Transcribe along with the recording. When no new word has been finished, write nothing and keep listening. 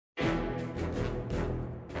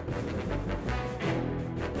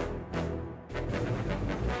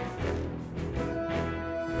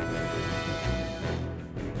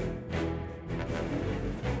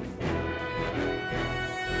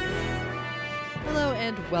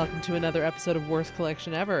and welcome to another episode of Worst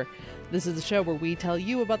Collection Ever. This is the show where we tell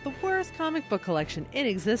you about the worst comic book collection in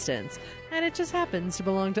existence, and it just happens to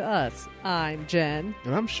belong to us. I'm Jen.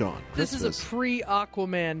 And I'm Sean. This is a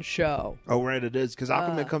pre-Aquaman show. Oh, right, it is, because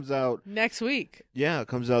Aquaman comes out... next week. Yeah, it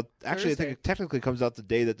comes out... Actually, Thursday. I think it technically comes out the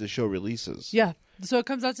day that the show releases. Yeah, so it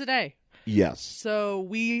comes out today. Yes. So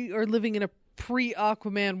we are living in a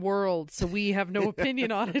pre-Aquaman world, so we have no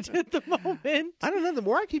opinion on it at the moment. I don't know, the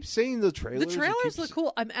more I keep seeing the trailers... The trailers look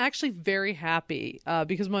cool. I'm actually very happy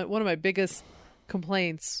because one of my biggest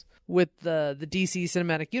complaints with the DC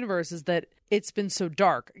cinematic universe is that it's been so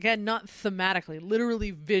dark. Again, not thematically,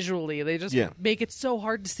 literally visually. They just make it so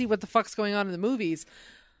hard to see what the fuck's going on in the movies.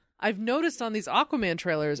 I've noticed on these Aquaman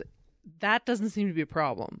trailers, that doesn't seem to be a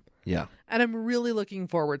problem. Yeah. And I'm really looking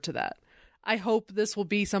forward to that. I hope this will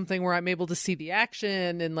be something where I'm able to see the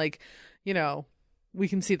action and, like, you know, we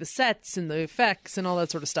can see the sets and the effects and all that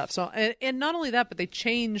sort of stuff. So, and not only that, but they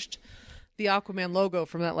changed the Aquaman logo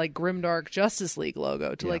from that, like, grimdark Justice League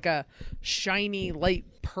logo to like a shiny light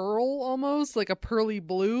pearl, almost like a pearly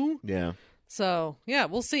blue. Yeah. So yeah,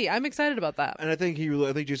 we'll see. I'm excited about that. And I think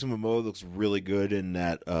Jason Momoa looks really good in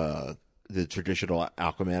that the traditional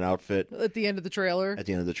Aquaman outfit At the end of the trailer,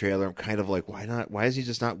 I'm kind of like, why not? Why is he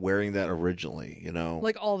just not wearing that originally? You know,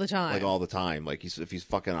 like all the time. Like if he's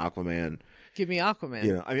fucking Aquaman. Give me Aquaman.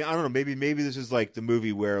 You know, I mean, I don't know. Maybe this is like the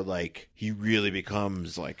movie where like he really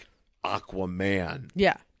becomes like Aquaman.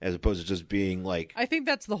 Yeah. As opposed to just being like... I think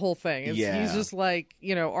that's the whole thing. He's just like,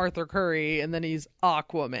 you know, Arthur Curry, and then he's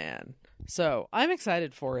Aquaman. So I'm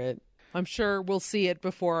excited for it. I'm sure we'll see it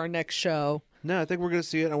before our next show. No, I think we're going to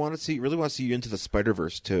see it. Really want to see you Into the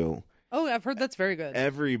Spider-Verse, too. Oh, I've heard that's very good.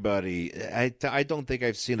 Everybody... I don't think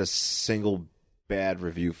I've seen a single bad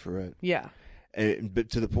review for it. Yeah. But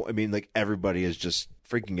to the point, I mean, like, everybody is just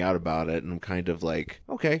freaking out about it, and I'm kind of like,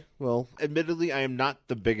 okay, well, admittedly, I am not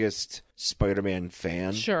the biggest Spider-Man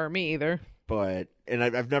fan. Sure, me either. But, and I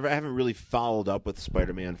haven't really followed up with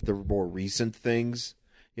Spider-Man, the more recent things,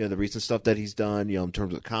 you know, the recent stuff that he's done, you know, in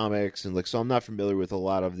terms of comics, and like, so I'm not familiar with a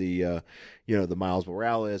lot of the, you know, the Miles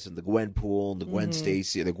Morales and the Gwenpool and the Gwen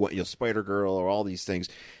Stacy, the Gwen, you know, Spider-Girl, or all these things.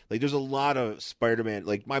 Like, there's a lot of Spider-Man,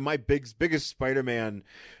 like, my biggest Spider-Man,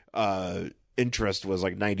 interest was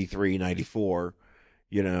like 93, 94,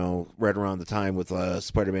 you know, right around the time with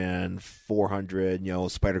Spider-Man 400, you know,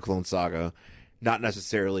 Spider-Clone Saga. Not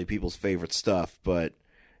necessarily people's favorite stuff, but,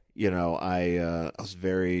 you know, I was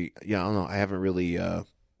very, I don't know, I haven't really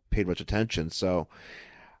paid much attention, so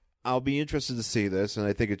I'll be interested to see this, and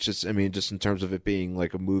I think it's just, I mean, just in terms of it being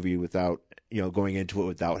like a movie without, you know, going into it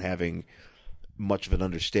without having much of an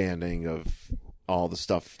understanding of all the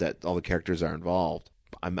stuff that all the characters are involved.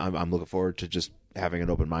 I'm looking forward to just having an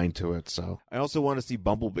open mind to it. So I also want to see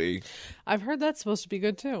Bumblebee. I've heard that's supposed to be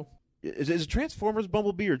good too. Is it Transformers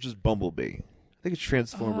Bumblebee or just Bumblebee? I think it's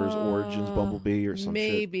Transformers Origins Bumblebee or some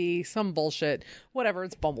maybe some bullshit. Whatever,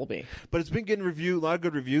 it's Bumblebee. But it's been getting a lot of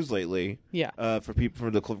good reviews lately. Yeah. For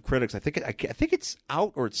the critics, I think it's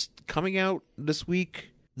out or it's coming out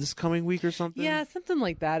this coming week or something. Yeah, something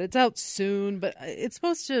like that. It's out soon, but it's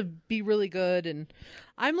supposed to be really good, and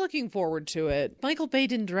I'm looking forward to it. Michael Bay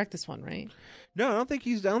didn't direct this one, right? No, I don't think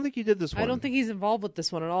he did this one. I don't think he's involved with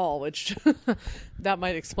this one at all, which that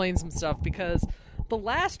might explain some stuff, because the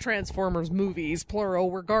last Transformers movies, plural,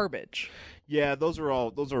 were garbage. Yeah, those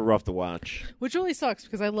are rough to watch. Which really sucks,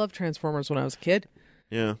 because I loved Transformers when I was a kid.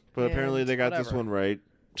 Yeah, but apparently they got this one right.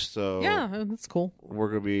 So yeah, that's cool. We're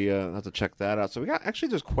gonna be have to check that out. So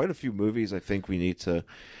there's quite a few movies I think we need to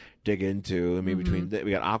dig into. I mean, between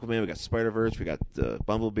we got Aquaman, we got Spider-Verse, we got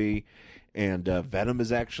Bumblebee, and Venom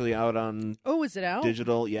is actually out on. Oh, is it out?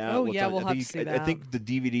 Digital, yeah. Oh, yeah, we'll have to see that. I think the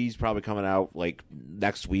DVD's probably coming out like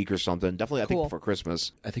next week or something. Definitely, I think before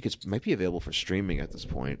Christmas. I think it might be available for streaming at this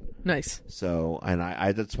point. Nice. So, and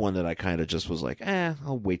I that's one that I kind of just was like,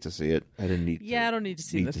 I'll wait to see it. I didn't need. Yeah, I don't need to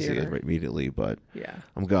see it in the theater. See it right immediately, but yeah,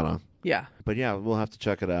 I'm gonna. Yeah. But yeah, we'll have to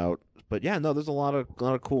check it out. But yeah, no, there's a lot of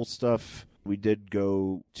cool stuff. We did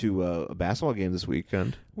go to a basketball game this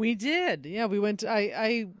weekend. We did. Yeah, we went.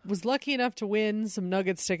 I was lucky enough to win some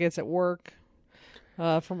Nuggets tickets at work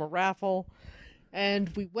from a raffle. And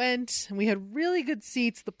we went, and we had really good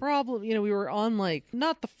seats. The problem, you know, we were on, like,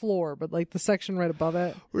 not the floor, but, like, the section right above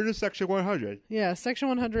it. We're in section 100. Yeah, section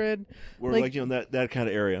 100. We're, like you know, that kind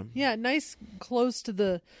of area. Yeah, nice, close to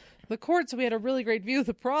the court, so we had a really great view.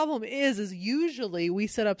 The problem is usually we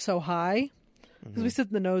sit up so high, because we sit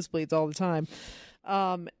in the nosebleeds all the time.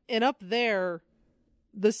 And up there,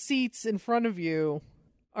 the seats in front of you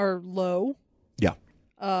are low. Yeah.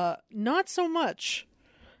 Not so much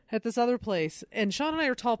at this other place. And Sean and I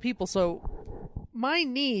are tall people, so my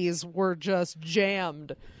knees were just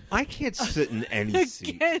jammed I can't sit in any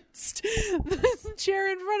seat. against this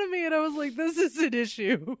chair in front of me, and I was like, this is an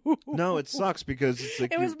issue. No, it sucks because it's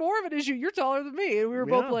like It was more of an issue. You're taller than me. And we were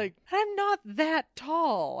both like, I'm not that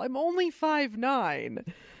tall. I'm only 5'9",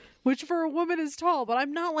 which for a woman is tall, but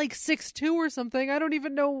I'm not like 6'2" or something. I don't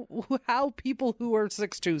even know how people who are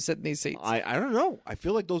 6'2" sit in these seats. I don't know. I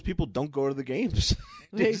feel like those people don't go to the games.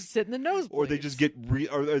 They sit in the nosebleeds. Or they just get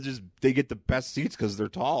they get the best seats because they're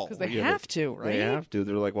tall. Because they have to, right? They have to.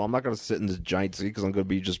 They're like, well, I'm not going to sit in this giant seat because I'm going to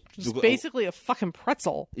be just basically a fucking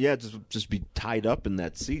pretzel. Yeah, just be tied up in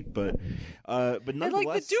that seat. But nonetheless, and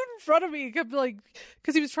like the dude in front of me kept like,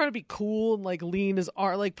 because he was trying to be cool and like lean his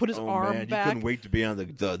arm, like put his arm man, back. He couldn't wait to be on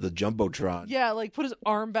the jumbotron. Yeah, like put his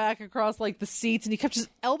arm back across like the seats, and he kept just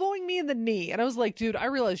elbowing me in the knee. And I was like, dude, I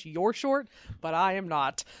realize you're short, but I am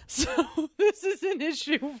not. So this is an issue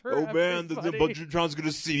for everybody. Man, the jumbotron's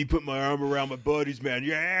gonna see me put my arm around my buddies, man.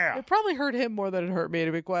 Yeah, It probably hurt him more than it hurt me,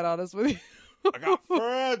 to be quite honest with you. I got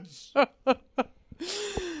friends. Fuck that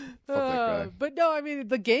guy. But no, I mean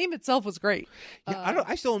the game itself was great. Yeah,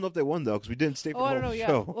 I still don't know if they won though because we didn't stay for the I whole don't know.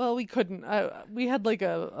 show. Yeah, well, we couldn't. We had like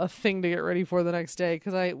a thing to get ready for the next day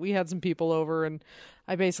because we had some people over, and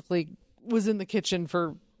I basically was in the kitchen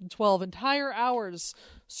for 12 entire hours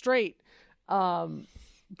straight,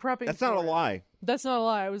 prepping. That's not a lie. That's not a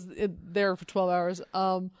lie. I was there for 12 hours.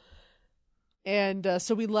 And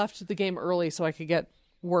so we left the game early so I could get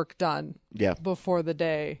work done. Yeah. Before the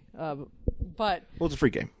day. But it's a free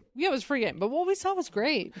game. Yeah, it was a free game. But what we saw was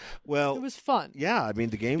great. Well, it was fun. Yeah, I mean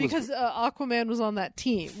the game because Aquaman was on that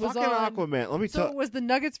team. Fucking Aquaman. Let me tell. So it was the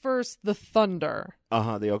Nuggets versus the Thunder.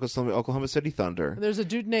 The Oklahoma City Thunder. There's a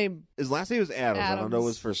dude named his last name was Adams. I don't know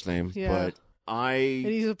his first name, but and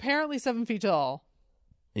he's apparently 7 feet tall.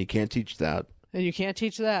 You can't teach that. And you can't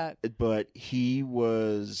teach that. But he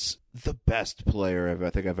was the best player I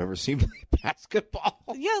think I've ever seen play basketball.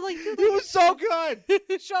 Yeah, like he was so good.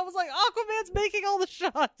 Sean was like, Aquaman's making all the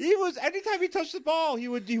shots. He was. Anytime he touched the ball, he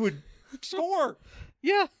would score.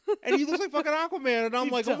 Yeah. And he looks like fucking Aquaman, and I'm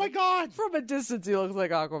like, oh my god. From a distance, he looks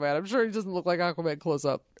like Aquaman. I'm sure he doesn't look like Aquaman close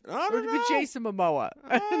up. I don't know. Jason Momoa.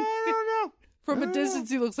 I don't know. From a distance,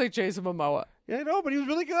 he looks like Jason Momoa. Yeah, I know, but he was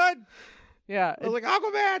really good. Yeah, I was like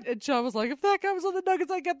Aquaman. And Sean was like, "If that guy was on the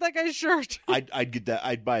Nuggets, I'd get that guy's shirt." I'd get that.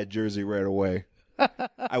 I'd buy a jersey right away.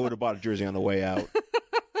 I would have bought a jersey on the way out.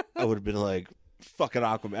 I would have been like, "Fucking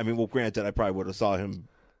Aquaman." I mean, well, granted, I probably would have saw him.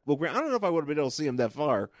 Well, I don't know if I would have been able to see him that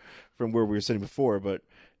far from where we were sitting before, but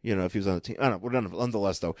if he was on the team, I don't know.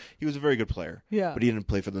 Nonetheless, though, he was a very good player. Yeah, but he didn't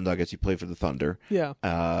play for the Nuggets. He played for the Thunder. Yeah.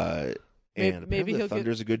 And maybe the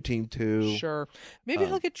Thunder's a good team too. Sure. Maybe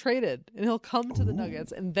he'll get traded and he'll come to the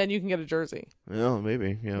Nuggets, and then you can get a jersey. Yeah,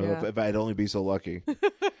 maybe. If I'd only be so lucky.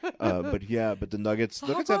 But the Nuggets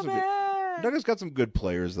have some Nuggets got some good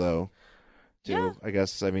players though. Too. Yeah. I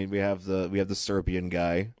guess. I mean, we have the Serbian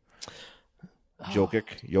guy, Jokic.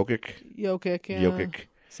 Yeah.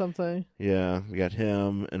 Something. Yeah, we got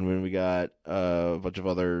him, and then we got a bunch of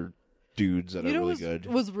other dudes that are really good.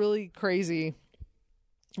 It was really crazy.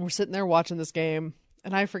 We're sitting there watching this game,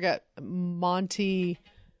 and I forget Monty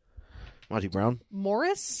Brown?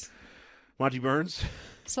 Morris? Monty Burns?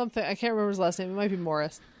 Something. I can't remember his last name. It might be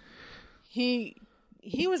Morris. He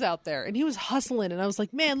was out there, and he was hustling, and I was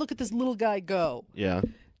like, man, look at this little guy go. Yeah.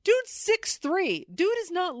 Dude's 6'3". Dude is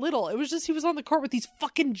not little. It was just he was on the court with these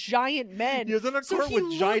fucking giant men. He was on the court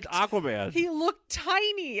with giant Aquaman. He looked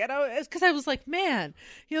tiny, and because I was like, man,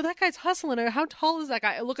 that guy's hustling. How tall is that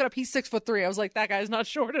guy? I look it up. He's 6'3". I was like, that guy's not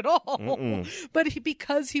short at all. But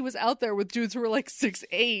because he was out there with dudes who were like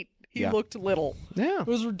 6'8", he looked little. Yeah, it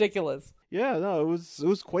was ridiculous. Yeah, no, it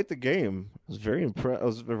was quite the game. I was very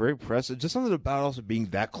impressed. Just something about also being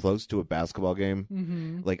that close to a basketball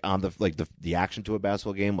game, like on the action to a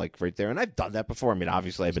basketball game, like right there. And I've done that before. I mean,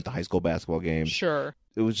 obviously, I've been to high school basketball games. Sure.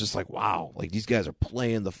 It was just like, wow, like these guys are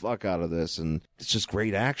playing the fuck out of this, and it's just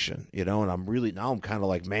great action, And I'm kind of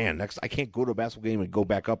like, man, next I can't go to a basketball game and go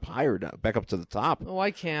back up higher, back up to the top. Oh,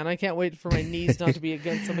 I can. I can't wait for my knees not to be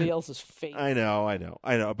against somebody else's face. I know.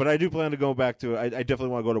 But I do plan to go back to it. I definitely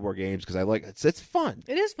want to go to more games because I like it's fun.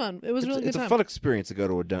 It is fun. It was really good. It's a fun experience to go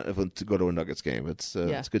to a Nuggets game. It's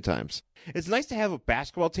good times. It's nice to have a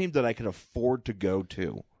basketball team that I can afford to go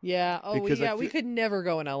to. Yeah. Oh, we could never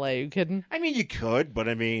go in LA. You kidding? I mean, you could, but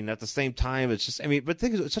I mean, at the same time, it's just. I mean, but the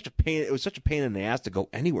thing is, it was such a pain in the ass to go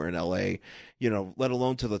anywhere in LA. Let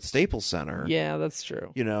alone to the Staples Center. Yeah, that's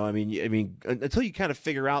true. I mean, until you kind of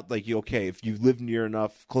figure out, like, if you live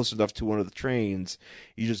close enough to one of the trains,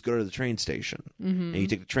 you just go to the train station and you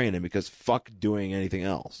take the train in because fuck doing anything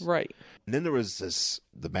else. Right. And then there was this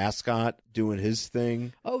the mascot doing his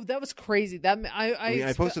thing. Oh, that was crazy. That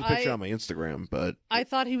I posted a picture on my Instagram, but I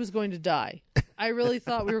thought he was going to die. I really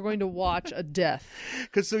thought we were going to watch a death.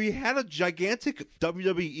 Because so he had a gigantic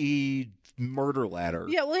WWE murder ladder.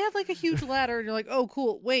 Yeah, well, he had like a huge ladder, and you're like, oh,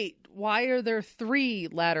 cool. Wait, why are there 3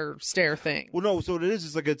 ladder stair things? Well, no. So what it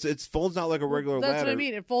is like it folds out like a regular ladder. That's what I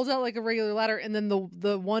mean. It folds out like a regular ladder, and then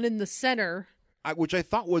the one in the center, which I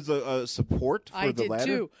thought was a support for the ladder. I did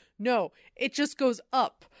too. No, it just goes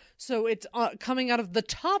up. So it's coming out of the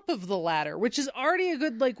top of the ladder, which is already a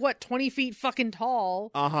good 20 feet fucking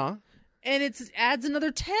tall. And it adds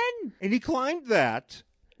another 10. And he climbed that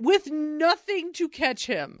with nothing to catch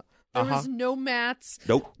him. There was no mats.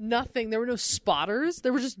 Nope. Nothing. There were no spotters.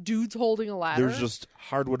 There were just dudes holding a ladder. There was just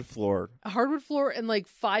hardwood floor. A hardwood floor and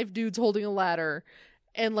 5 dudes holding a ladder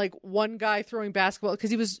and one guy throwing basketball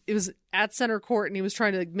because it was at center court and he was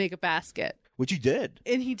trying to make a basket. Which he did.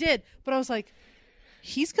 And he did. But I was like,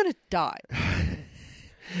 he's going to die.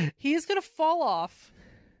 He is going to fall off.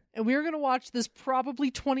 And we are going to watch this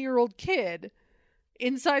probably 20-year-old kid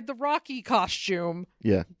inside the Rocky costume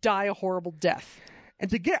die a horrible death. And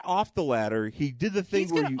to get off the ladder, he did the thing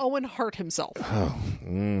where he's going to Owen Hart himself. Oh,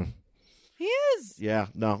 he is. Yeah,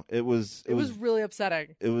 no, it was really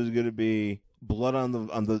upsetting. It was going to be blood on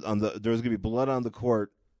the there was going to be blood on the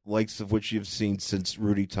court, likes of which you've seen since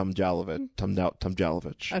Rudy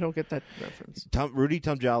Tomjalovich. I don't get that reference. Rudy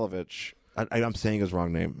Tomjalovich. I'm saying his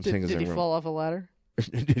wrong name. Did he fall off a ladder?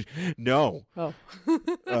 No. Oh.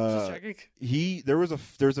 Just checking. There's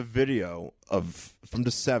a video from the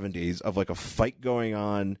 70s of a fight going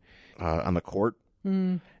on the court.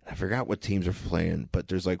 I forgot what teams are playing, but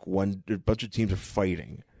there's a bunch of teams are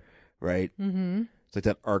fighting, right? Mm-hmm. It's like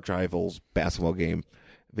that Arch-Rivals basketball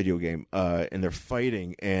video game, and they're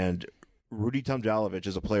fighting, and Rudy Tomjalovich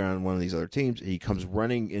is a player on one of these other teams. He comes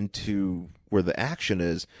running into where the action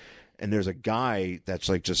is, and there's a guy that's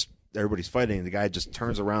just everybody's fighting, and the guy just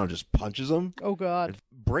turns around and just punches him. Oh, God.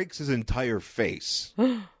 Breaks his entire face.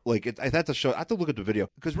 I had to show. I have to look at the video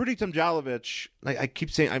because Rudy Tomjalovich. I keep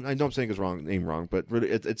saying. I know I'm saying his name wrong, but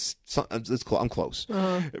it's I'm close.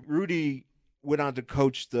 Rudy went on to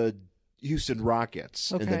coach the Houston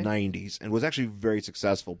Rockets in the 90s and was actually very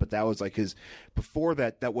successful. But that was before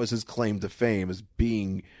that was his claim to fame as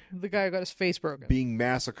being the guy who got his face broken, being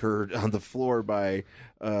massacred on the floor by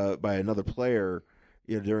another player.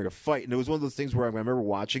 During a fight. And it was one of those things where I remember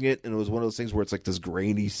watching it, and it was one of those things where it's this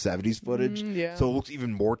grainy 70s footage. So it looks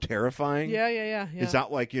even more terrifying. Yeah. It's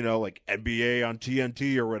not like NBA on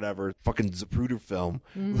TNT or whatever, fucking Zapruder film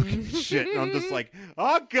looking shit. And I'm just like,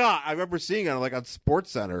 oh, God. I remember seeing it on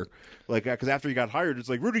Sports Center, because after he got hired, it's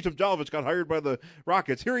Rudy Tomjalovich got hired by the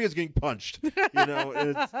Rockets. Here he is getting punched.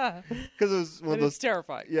 Because it was one of those. It's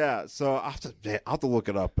terrifying. Yeah, so I'll have to look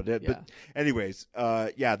it up. But anyways,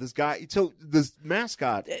 this guy, so this mascot.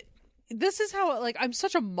 This is how I'm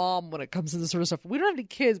such a mom when it comes to this sort of stuff. We don't have any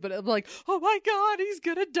kids, but I'm like, oh my God, he's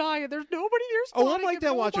gonna die, and there's nobody there. I'm like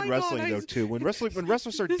that watching wrestling though too. When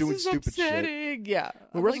wrestlers start doing stupid upsetting. Shit, yeah.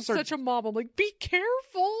 I'm such a mom. I'm like, be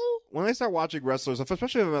careful. When I start watching wrestlers,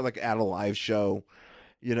 especially if I'm at a live show,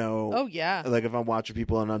 Oh yeah. If I'm watching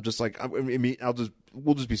people and I'm just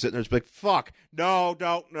we'll just be sitting there, just be like, fuck, no,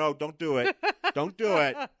 don't do it, don't do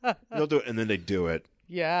it, they'll do it, and then they do it.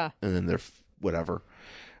 Yeah. And then they're whatever.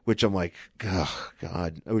 Which I'm like, oh,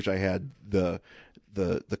 God, I wish I had the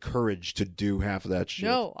courage to do half of that shit.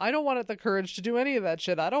 No, I don't want the courage to do any of that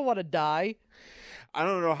shit. I don't want to die. I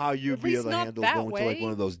don't know how you'd be able to handle going to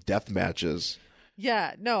one of those death matches.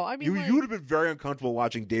 Yeah, no, I mean, you would have been very uncomfortable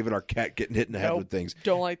watching David Arquette getting hit in the head with things.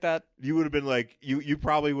 Don't like that. You would have been you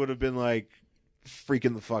probably would have been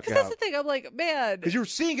freaking the fuck out. That's the thing. I'm like, man, because you're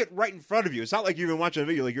seeing it right in front of you. It's not like you've been watching a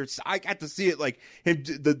video. I got to see it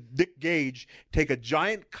the Nick Gage take a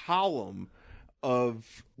giant column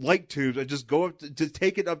of light tubes and just go up to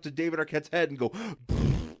take it up to David Arquette's head and go.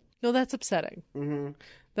 No, that's upsetting. Mm-hmm.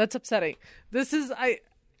 That's upsetting. This is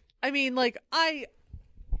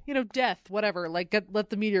death, whatever. Let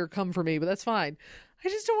the meteor come for me, but that's fine. I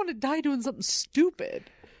just don't want to die doing something stupid.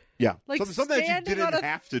 Yeah, something that you didn't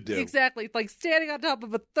have to do. Exactly. Standing on top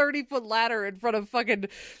of a 30-foot ladder in front of fucking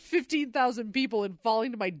 15,000 people and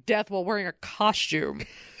falling to my death while wearing a costume.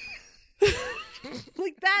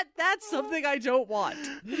 That's something I don't want.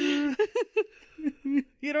 You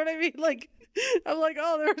know what I mean? I'm like,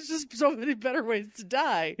 oh, there's just so many better ways to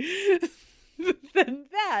die than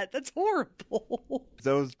that. That's horrible.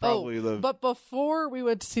 That was probably But before we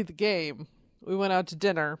went to see the game, we went out to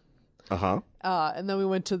dinner. Uh-huh. And then we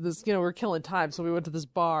went to this, we were killing time, so we went to this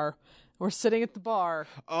bar. We're sitting at the bar.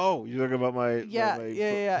 Oh, you're talking about my... Yeah.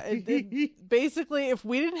 Basically, if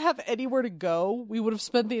we didn't have anywhere to go, we would have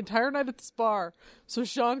spent the entire night at this bar so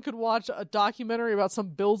Sean could watch a documentary about some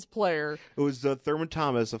Bills player. It was Thurman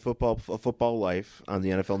Thomas, a football life on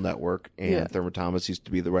the NFL Network, and Thurman Thomas used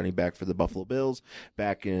to be the running back for the Buffalo Bills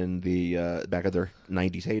back in the back of their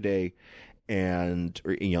 90s heyday, late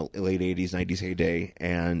 80s, 90s heyday,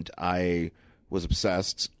 and I was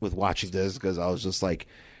obsessed with watching this because I was just like,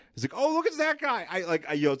 it's like, oh, look at that guy!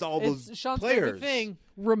 It's all those Sean's players. favorite thing,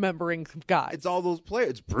 remembering guys. It's all those players.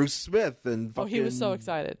 It's Bruce Smith and fucking. Oh, he was so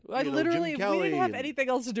excited. I literally, Jim if we didn't have anything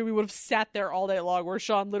else to do, we would have sat there all day long. Where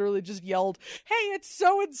Sean literally just yelled, "Hey, it's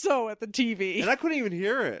so and so" at the TV, and I couldn't even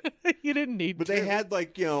hear it. You didn't need but to. They had I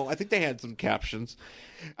think they had some captions.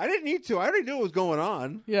 I didn't need to. I already knew what was going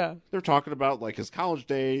on. Yeah, they're talking about his college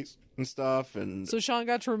days and stuff, and so Sean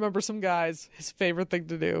got to remember some guys. His favorite thing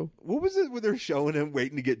to do. What was it when they're showing him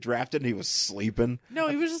waiting to get drafted and he was sleeping? No,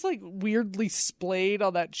 he was just weirdly splayed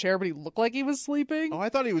on that chair, but he looked like he was sleeping. Oh, I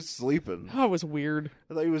thought he was sleeping. Oh, it was weird.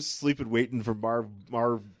 I thought he was sleeping, waiting for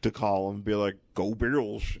Marv to call him and be like, "Go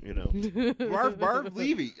Bills," Marv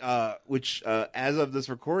Levy, which as of this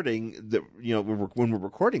recording, when we're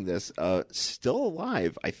recording this, still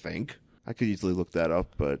alive. I think I could easily look that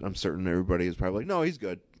up, but I'm certain everybody is probably like, "No, he's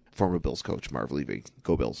good." Former Bills coach Marv Levy,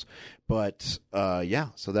 go Bills. But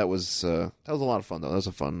so that was a lot of fun though. That was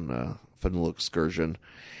a fun little excursion.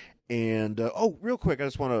 And real quick, I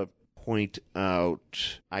just want to point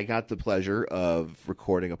out I got the pleasure of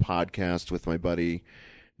recording a podcast with my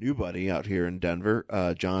new buddy out here in Denver,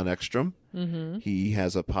 John Ekstrom. Mm-hmm. He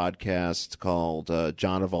has a podcast called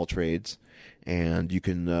John of All Trades, and you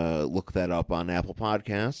can look that up on Apple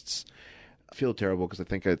Podcasts. I feel terrible because I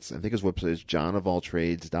think his website is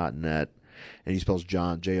johnofalltrades.net, and he spells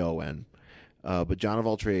John Jon. But John of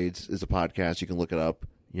All Trades is a podcast. You can look it up.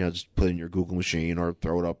 Just put it in your Google machine or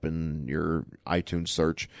throw it up in your iTunes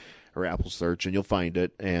search or Apple search, and you'll find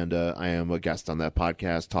it. And I am a guest on that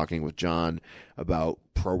podcast talking with John about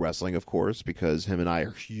pro wrestling, of course, because him and I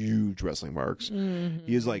are huge wrestling marks. Mm-hmm.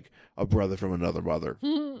 He is like a brother from another mother,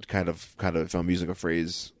 kind of. If I'm using a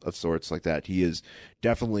phrase of sorts like that, he is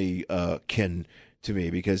definitely kin to me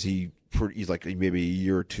because he's like maybe a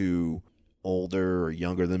year or two older or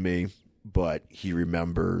younger than me. But he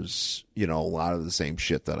remembers, a lot of the same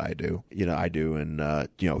shit that I do. I do. And, I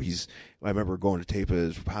remember going to tape at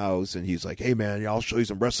his house and he's like, "Hey man, I'll show you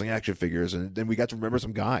some wrestling action figures." And then we got to remember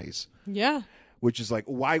some guys. Yeah. Which is like,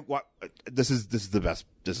 why, this is the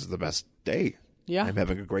best day. Yeah. I'm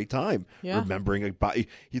having a great time. Yeah. Remembering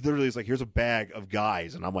he literally is like, "Here's a bag of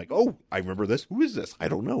guys." And I'm like, "Oh, I remember this. Who is this? I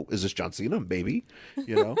don't know. Is this John Cena? Maybe,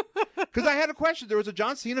 because I had a question. There was a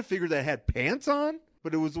John Cena figure that had pants on.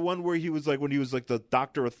 But it was the one where he was like, when he was like the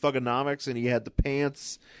doctor of thugonomics, and he had the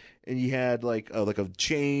pants, and he had like a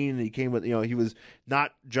chain, and he came with, he was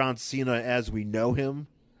not John Cena as we know him,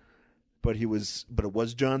 but it was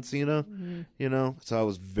John Cena, So I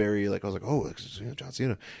was very like, oh, it's John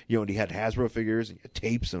Cena, and he had Hasbro figures and he had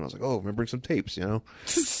tapes, and I was like, oh, remembering some tapes, So.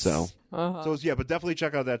 So but definitely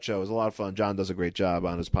check out that show. It was a lot of fun. John does a great job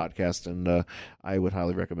on his podcast, and I would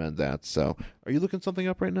highly recommend that. So, are you looking something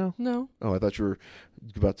up right now? No. Oh, I thought you were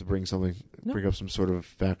about to bring up some sort of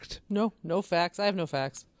fact. No facts. I have no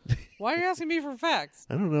facts. Why are you asking me for facts?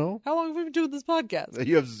 I don't know. How long have we been doing this podcast?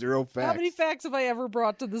 You have zero facts. How many facts have I ever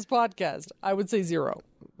brought to this podcast? I would say zero.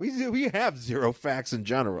 We have zero facts in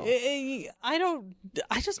general. I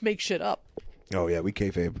just make shit up. Oh, yeah, we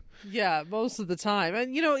kayfabe. Yeah, most of the time.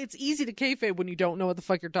 And, it's easy to kayfabe when you don't know what the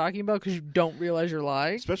fuck you're talking about because you don't realize you're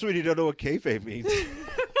lying. Especially when you don't know what kayfabe means.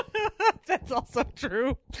 That's also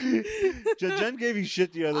true. Jen gave you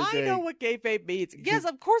shit the other day. I know what kayfabe means. Yes,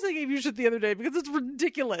 of course I gave you shit the other day because it's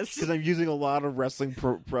ridiculous. Because I'm using a lot of wrestling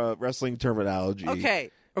terminology.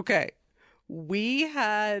 Okay. We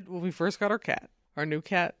had, when we first got our new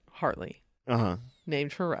cat, Hartley,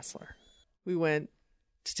 named for a wrestler. We went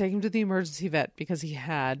to take him to the emergency vet because he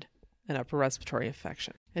had an upper respiratory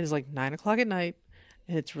infection. It is like 9:00 at night,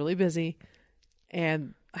 and it's really busy,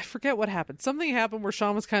 and I forget what happened. Something happened where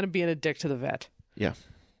Sean was kind of being a dick to the vet. Yeah.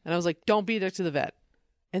 And I was like, don't be a dick to the vet.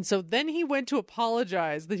 And so then he went to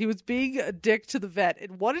apologize that he was being a dick to the vet.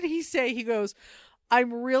 And what did he say? He goes,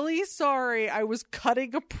 "I'm really sorry. I was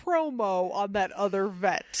cutting a promo on that other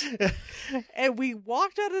vet." And we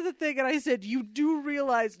walked out of the thing and I said, "You do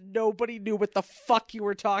realize nobody knew what the fuck you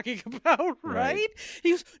were talking about, right?"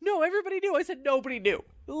 He goes, "No, everybody knew." I said, "Nobody knew.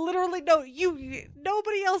 Literally, no.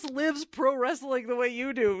 Nobody else lives pro wrestling the way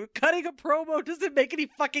you do. Cutting a promo doesn't make any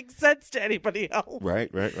fucking sense to anybody else." Right.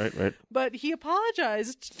 But he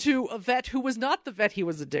apologized to a vet who was not the vet he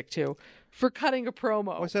was a dick to. for cutting a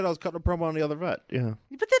promo. I said I was cutting a promo on the other vet. Yeah.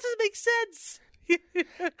 But that doesn't make sense.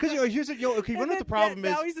 Because here's okay. You know what the problem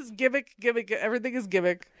is? Now he says gimmick. Everything is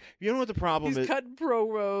gimmick. You know what the problem is? He's cutting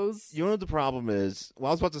promos. You know what the problem is? Well,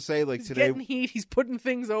 I was about to say, like, He's today. getting heat. He's putting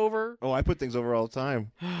things over. Oh, I put things over all the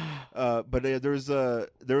time. But there was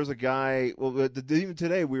a guy. Well, even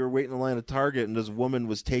today we were waiting in line at Target, and this woman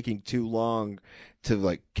was taking too long to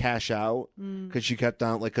like cash out because she kept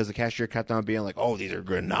on because the cashier kept on being like, "Oh, these are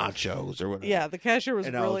good nachos" or whatever. Yeah, the cashier was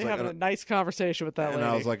And I really was like, having a nice conversation with that and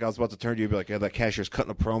lady. I was about to turn to you and be like, "Yeah, that cashier's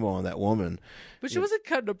cutting a promo on that woman." But she wasn't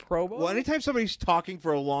cutting a promo. Well, anytime somebody's talking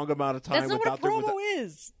for a long amount of time, that's not what a promo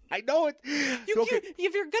is. I know it.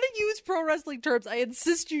 If you're going to use pro wrestling terms, I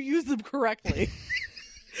insist you use them correctly.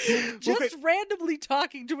 Just randomly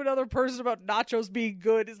talking to another person about nachos being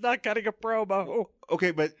good is not cutting a promo.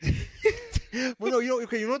 Okay, but well, no, you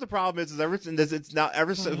know what the problem is ever since it's not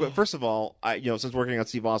ever since. First of all, since working on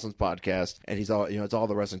Steve Austin's podcast, and he's all it's all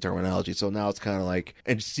the wrestling terminology. So now it's kind of like,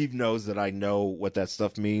 and Steve knows that I know what that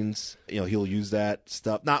stuff means. He'll use that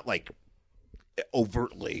stuff, not like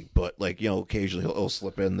overtly, but like occasionally he'll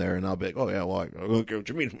slip in there, and I'll be like, "Oh yeah, well, I don't get what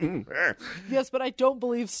you mean." Yes, but I don't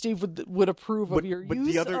believe Steve would approve of your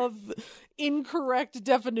use of incorrect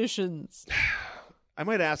definitions. I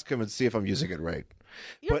might ask him and see if I'm using it right.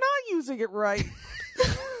 You're not using it right.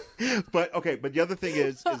 But the other thing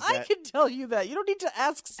is that I can tell you that. You don't need to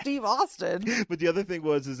ask Steve Austin. But the other thing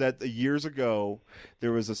is that years ago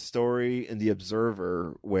there was a story in the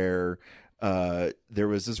Observer where there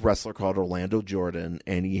was this wrestler called Orlando Jordan,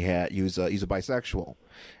 and he's a bisexual,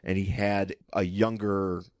 and he had a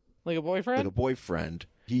younger like a boyfriend.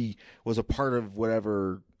 He was a part of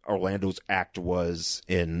whatever Orlando's act was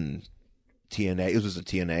in TNA. It was a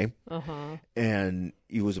TNA, and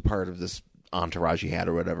he was a part of this entourage he had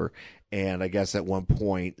or whatever. And I guess at one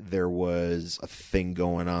point there was a thing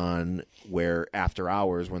going on where after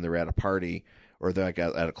hours when they were at a party or they're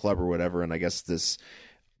at a club or whatever, and I guess this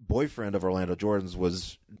boyfriend of Orlando Jordan's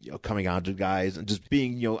was coming on to guys and just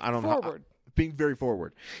being being very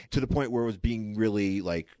forward to the point where it was being really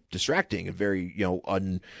like distracting and very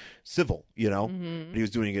uncivil. But he was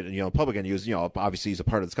doing it in public, and he was obviously he's a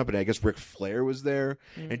part of this company. I guess Ric Flair was there,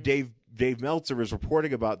 and Dave Meltzer was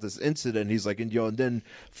reporting about this incident. He's like, and then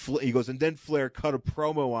he goes, and then Flair cut a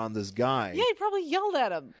promo on this guy. Yeah, he probably yelled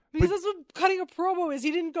at him because that's what cutting a promo is.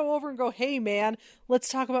 He didn't go over and go, "Hey man, let's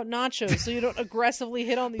talk about nachos," so you don't aggressively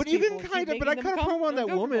hit on these people. But even kind of, but I cut a promo on that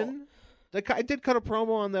woman. I did cut a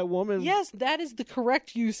promo on that woman. Yes, that is the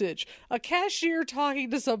correct usage. A cashier talking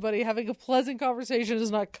to somebody, having a pleasant conversation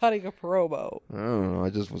is not cutting a promo. I don't know. I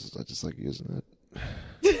just like using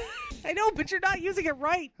it. I know, but you're not using it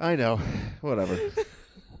right. I know. Whatever.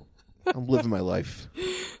 I'm living my life.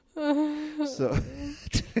 So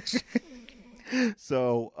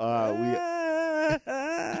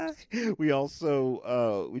we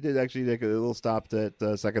also we did actually take a little stop at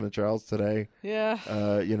Second and Charles today. Yeah.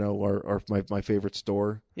 My favorite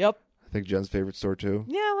store. Yep. I think Jen's favorite store too.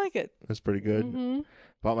 Yeah, I like it. That's pretty good. Mm-hmm.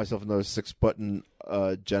 Bought myself another 6-button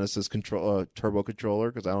Genesis turbo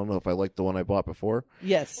controller because I don't know if I liked the one I bought before.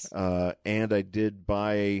 Yes. And I did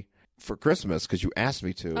buy for Christmas because you asked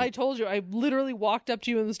me to. I told you. I literally walked up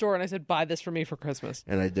to you in the store and I said, "Buy this for me for Christmas."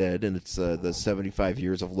 And I did, and it's the 75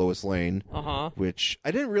 Years of Lois Lane, which I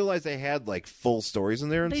didn't realize they had like full stories in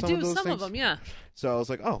there. And some of those things. Of them, yeah. So I was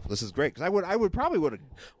like, "Oh, this is great," because I would probably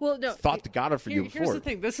have thought to got it for you before. Here's the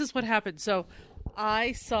thing. This is what happened. So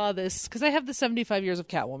I saw this because I have the 75 Years of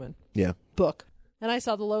Catwoman book, and I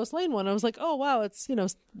saw the Lois Lane one. I was like, "Oh wow, it's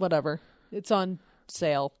whatever. It's on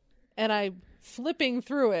sale," and I flipping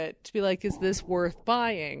through it to be like, is this worth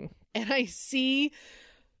buying? And I see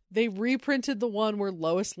they reprinted the one where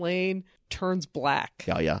Lois Lane turns black.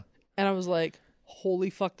 Yeah. And I was like,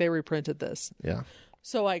 holy fuck, they reprinted this. Yeah.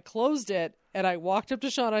 So I closed it and I walked up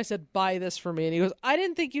to Sean and I said, "Buy this for me." And he goes, "I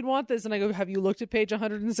didn't think you'd want this." And I go, "Have you looked at page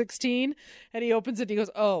 116? And he opens it and he goes,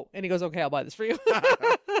 "Oh." And he goes, "Okay, I'll buy this for you."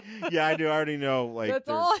 Yeah, I do. I already know. Like, that's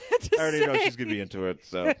all I had to say. I already know she's gonna be into it.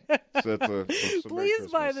 So that's please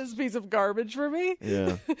buy this piece of garbage for me.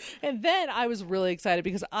 Yeah. And then I was really excited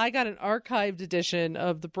because I got an archived edition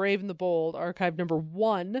of The Brave and the Bold, archive number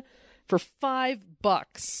 1, for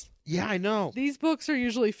 $5. Yeah, I know. These books are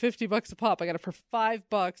usually $50 a pop. I got it for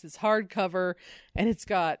 $5. It's hardcover, and it's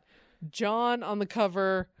got John on the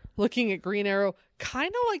cover looking at Green Arrow, kind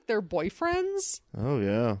of like their boyfriends. Oh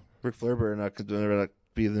yeah, Ric Flair better not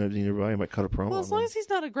be nearby. He might cut a promo. Well, as long as he's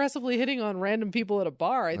not aggressively hitting on random people at a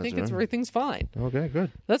bar, I think everything's fine. Okay,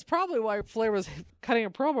 good. That's probably why Flair was cutting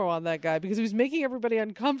a promo on that guy, because he was making everybody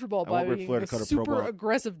uncomfortable by being a super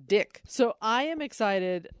aggressive dick. So I am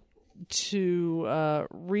excited to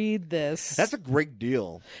read this. That's a great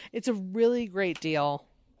deal. It's a really great deal.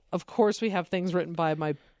 Of course, we have things written by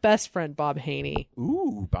my best friend, Bob Haney.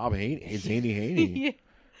 Ooh, Bob Haney. It's Haney. Yeah.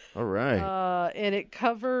 All right. And it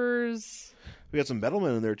covers... We got some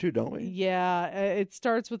Metalmen in there, too, don't we? Yeah, it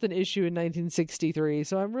starts with an issue in 1963,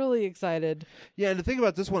 so I'm really excited. Yeah, and the thing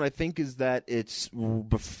about this one, I think, is that it's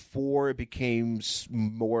before it became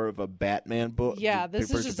more of a Batman book. Yeah,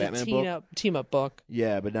 this is just a team-up book.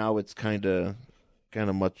 Yeah, but now it's kind of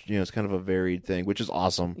much, it's kind of a varied thing, which is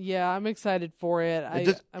awesome. Yeah, I'm excited for it.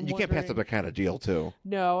 You can't pass up that kind of deal, too.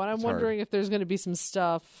 No, and I'm wondering if there's going to be some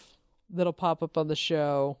stuff that'll pop up on the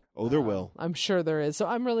show. Oh, there will. I'm sure there is. So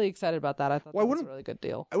I'm really excited about that. I thought that was a really good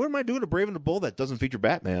deal. I wouldn't mind doing a Brave and the Bold that doesn't feature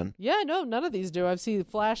Batman. Yeah, no, none of these do. I've seen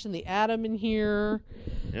Flash and the Atom in here.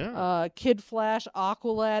 Yeah. Kid Flash,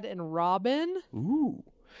 Aqualad, and Robin. Ooh.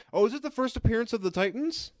 Oh, is it the first appearance of the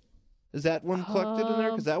Titans? Is that one collected in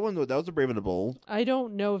there? Because that was a Brave and the Bold. I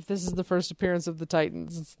don't know if this is the first appearance of the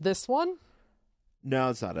Titans. It's this one? No,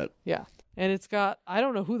 it's not it. Yeah. And it's got, I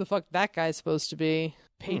don't know who the fuck that guy's supposed to be.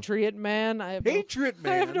 Patriot Man? Patriot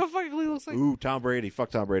Man? I have no fucking clue. Looks like... Ooh, Tom Brady.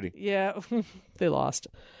 Fuck Tom Brady. Yeah. They lost.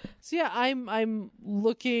 So yeah, I'm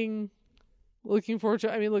looking forward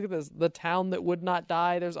to, I mean, look at this. The town that would not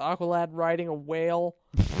die. There's Aqualad riding a whale.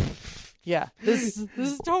 Yeah. This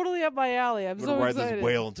is totally up my alley. I'm so excited. Ride this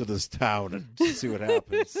whale into this town and see what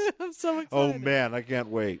happens. I'm so excited. Oh man, I can't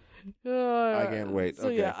wait. I can't wait. So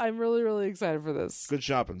yeah, I'm really, really excited for this. Good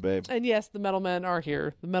shopping, babe. And yes, the Metalmen are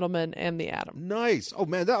here. The Metalmen and the Atom. Nice. Oh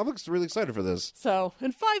man, that looks really excited for this. So,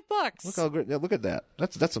 and $5. Look how great! Yeah, look at that.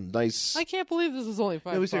 That's some nice. I can't believe this is only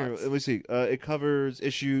 $5. Let me see. It covers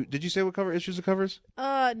issue. Did you say what issues it covers?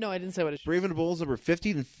 No, I didn't say what issue. Brave and the Bold's number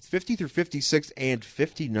 50 through 56 and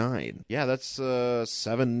 59. Yeah, that's 8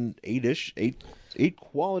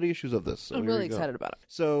 quality issues of this. So I'm really excited about it.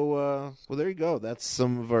 So, well, there you go. That's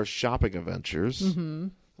some of our shopping adventures. Mm-hmm.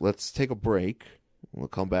 Let's take a break. We'll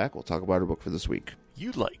come back. We'll talk about our book for this week.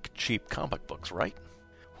 You like cheap comic books, right?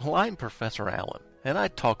 Well, I'm Professor Allen, and I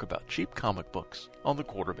talk about cheap comic books on the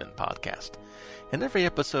Quarter Bin Podcast. In every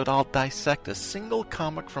episode, I'll dissect a single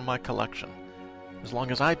comic from my collection, as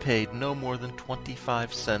long as I paid no more than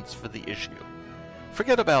 25 cents for the issue.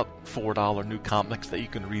 Forget about $4 new comics that you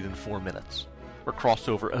can read in 4 minutes, or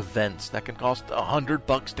crossover events that can cost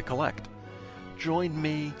 $100 to collect. Join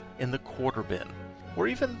me in the Quarter Bin, where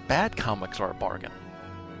even bad comics are a bargain,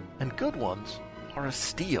 and good ones are a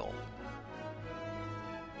steal.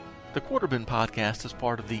 The Quarter Bin Podcast is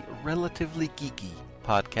part of the Relatively Geeky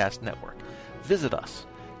Podcast Network. Visit us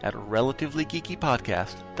at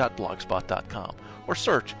relativelygeekypodcast.blogspot.com or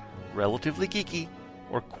search Relatively Geeky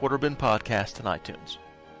or Quarter Bin Podcast in iTunes.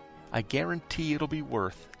 I guarantee it'll be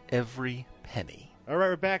worth every penny. All right,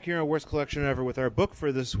 we're back here on Worst Collection Ever with our book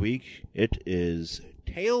for this week. It is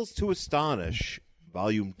Tales to Astonish,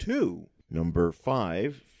 Volume 2, Number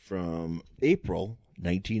 5, from April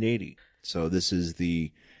 1980. So this is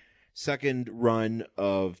the second run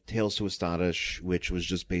of Tales to Astonish, which was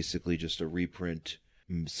just basically just a reprint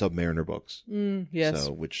Submariner books. Yes.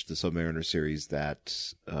 So, which the Submariner series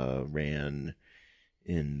that ran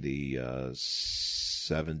in the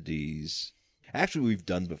 70s. Actually, we've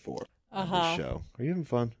done before on this show. Are you having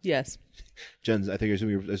fun? Yes. Jen, I think I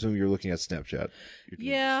assume you're looking at Snapchat.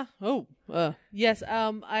 Yeah. Oh, yes.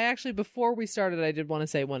 I actually, before we started, I did want to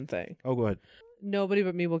say one thing. Oh, go ahead. Nobody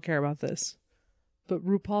but me will care about this. But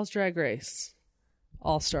RuPaul's Drag Race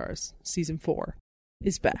All-Stars Season 4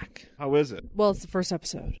 is back. How is it? Well, it's the first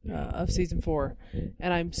episode of Season 4,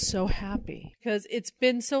 and I'm so happy because it's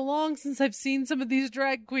been so long since I've seen some of these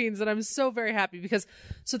drag queens, and I'm so very happy because,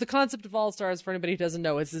 so the concept of All-Stars, for anybody who doesn't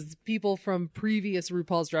know, is people from previous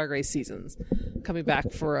RuPaul's Drag Race seasons coming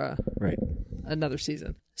back for another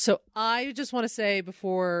season. So I just want to say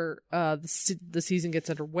before the season gets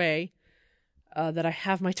underway that I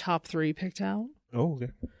have my top 3 picked out. Oh, okay.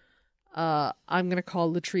 I'm going to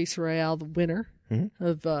call Latrice Royale the winner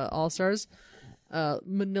of All-Stars.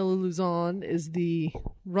 Manila Luzon is the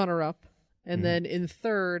runner-up. And then in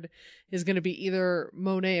third is going to be either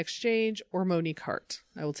Monet Exchange or Monique Hart.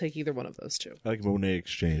 I will take either one of those two. I like Monet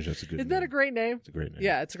Exchange. That's a good name. Isn't that a great name? It's a great name.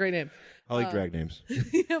 Yeah, it's a great name. I like drag names.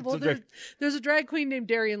 Yeah, well, there's a drag queen named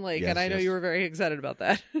Darien Lake, and I know you were very excited about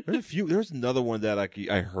that. There's another one that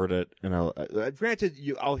I heard it, and granted,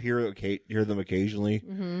 I'll hear them occasionally,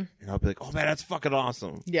 and I'll be like, oh man, that's fucking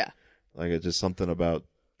awesome. Yeah. Like, it's just something about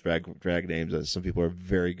drag names that some people are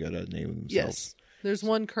very good at naming themselves. Yes. There's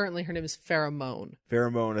one currently, her name is Pheromone.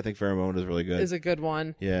 I think Pheromone is really good. Is a good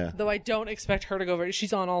one. Yeah. Though I don't expect her to go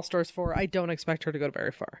she's on All Stars 4. I don't expect her to go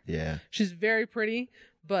very far. Yeah. She's very pretty,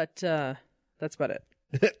 but that's about it.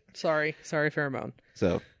 Sorry, pheromone.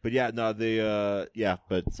 So, but yeah, no,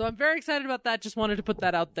 but So I'm very excited about that. Just wanted to put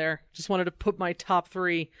that out there. Just wanted to put my top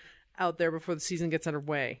 3 out there before the season gets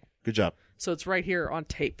underway. good job. So it's right here on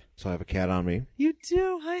tape. So I have a cat on me. You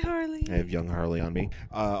do? Hi, Harley. I have young Harley on me.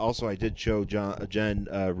 Also, I did show Jen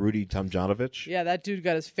Rudy Tomjanovich. Yeah, that dude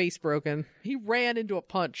got his face broken. He ran into a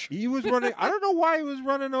punch. He was running. I don't know why he was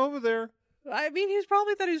running over there. I mean, he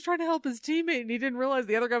probably thought he was trying to help his teammate, and he didn't realize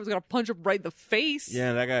the other guy was going to punch him right in the face.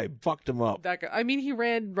 Yeah, that guy fucked him up. That guy. I mean, he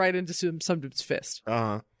ran right into some dude's fist.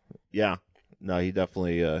 Yeah. No, he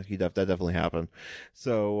definitely. That definitely happened.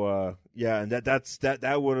 So yeah, and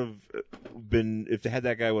that would have been if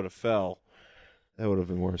that guy would have fell. That would have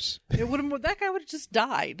been worse. It would have. That guy would have just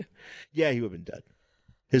died. Yeah, he would have been dead.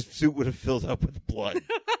 His suit would have filled up with blood.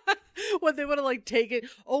 What they would have like taken?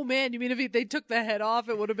 Oh man, you mean if they took the head off,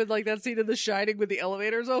 it would have been like that scene in The Shining with the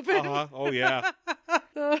elevators open? Oh yeah.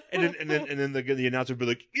 and then the announcer would be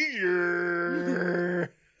like,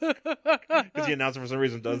 "Ear." Because the announcer for some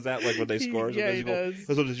reason does that, like when they score. Yeah, he does.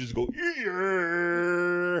 Sometimes you just go,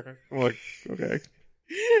 "Ear." I'm like, okay.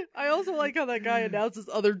 I also like how that guy announces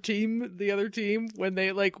the other team when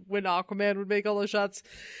Aquaman would make all those shots.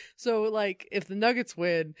 So like if the Nuggets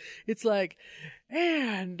win, it's like,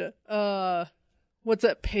 and what's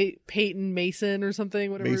that? Peyton Mason or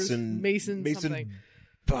something? Whatever. Mason something.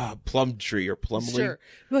 Plumtree or Plumley. Sure.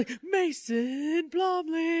 Like Mason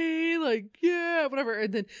Plumley, like yeah, whatever.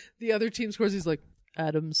 And then the other team scores. He's like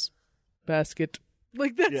Adams basket.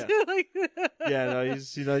 Like that's like yeah, no,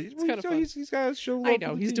 he's it's kind of fun. He's got to show love. I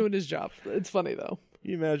know he's doing his job. It's funny though.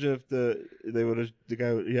 Can you imagine if the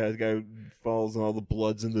guy falls and all the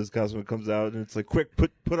blood's in this costume and comes out and it's like quick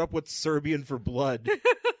put up what's Serbian for blood.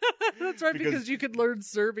 That's right, because you could learn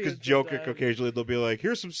Serbian. Because Jokic occasionally they'll be like,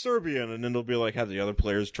 here's some Serbian, and then they'll be like, have the other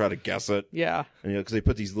players try to guess it. Yeah, and because they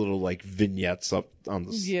put these little like vignettes up on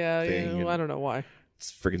the thing. Yeah, I don't know why.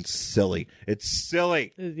 It's freaking silly. It's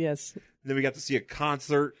silly. Yes. And then we got to see a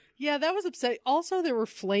concert. Yeah, that was upsetting. Also, there were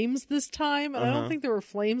flames this time, and I don't think there were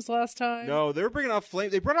flames last time. No, they were bringing out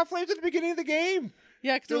flames. They brought out flames at the beginning of the game.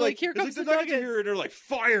 Yeah, because they're like, here comes the Nuggets. Here, and they're like,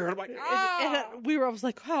 fire. And I'm like, ah! And I was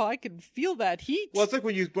like, wow, I can feel that heat. Well, it's like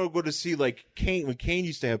when you go to see, like, Kane, when Kane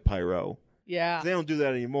used to have pyro. Yeah. They don't do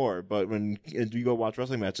that anymore, but when you go watch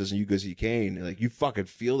wrestling matches and you go see Kane, like, you fucking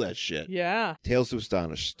feel that shit. Yeah. Tales to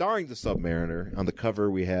Astonish, starring the Submariner. On the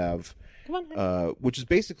cover, we have... Come on. Which is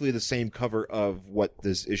basically the same cover of what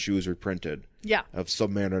this issue is reprinted. Yeah. Of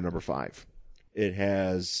Submariner number 5. It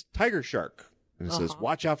has Tiger Shark. And it says,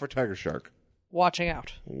 watch out for Tiger Shark. Watching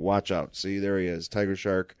out. Watch out. See, there he is. Tiger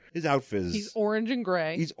Shark. His outfit is... He's orange and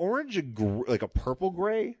gray. He's orange and like a purple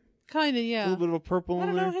gray. Kind of, yeah. A little bit of a purple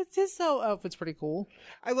in there. I don't know. His outfit's pretty cool.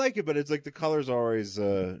 I like it, but it's like the colors are always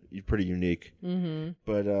pretty unique. Mm-hmm.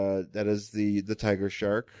 But that is the Tiger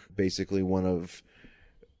Shark. Basically one of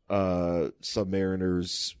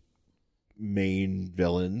Submariner's main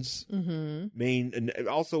villains. Mm-hmm. And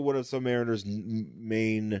also one of Submariner's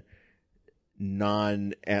main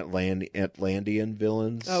non-Atlantean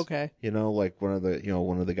villains. Okay. Like one of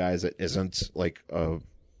the guys that isn't like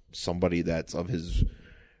somebody that's of his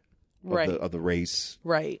of the race,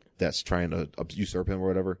 right? That's trying to usurp him or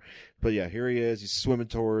whatever. But yeah, here he is. He's swimming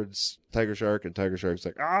towards Tiger Shark, and Tiger Shark's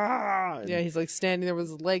like, ah! And yeah, he's like standing there with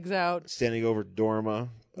his legs out, standing over Dorma.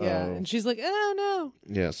 Yeah, and she's like, oh no.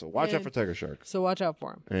 Yeah, so watch out for Tiger Shark. So watch out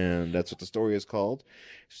for him. And that's what the story is called.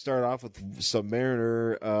 Start off with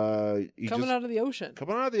Submariner. Coming out of the ocean.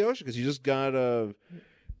 Coming out of the ocean because he just got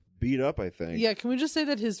beat up, I think. Yeah, can we just say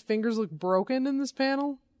that his fingers look broken in this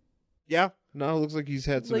panel? Yeah. No, it looks like he's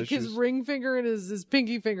had some issues. His ring finger and his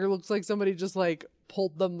pinky finger looks like somebody just like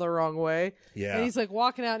pulled them the wrong way. Yeah. And he's like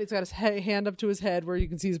walking out. And he's got his hand up to his head where you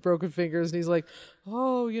can see his broken fingers. And he's like,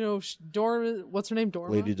 oh, Dorma, what's her name? Dorma?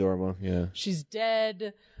 Lady Dorma, yeah. She's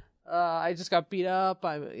dead. I just got beat up.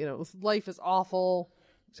 Life is awful.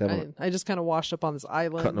 I just kind of washed up on this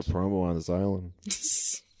island. Cutting a promo on this island.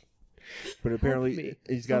 But apparently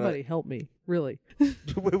he's got Somebody help me. Really.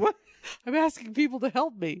 Wait, what? I'm asking people to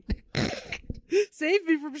help me. Save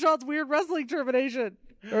me from Sean's weird wrestling termination.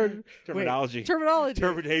 Or terminology.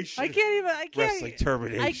 Termination. I can't. Wrestling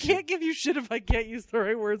termination. I can't give you shit if I can't use the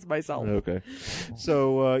right words myself. Okay.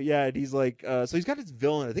 So, and he's like, so he's got his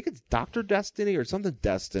villain. I think it's Dr. Destiny or something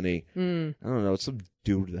Destiny. I don't know. It's some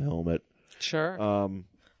dude with a helmet. Sure.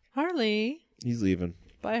 Harley. He's leaving.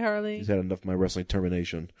 Bye, Harley. He's had enough of my wrestling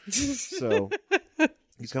termination. So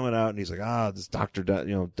he's coming out and he's like, this Dr.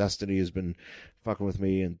 Destiny has been fucking with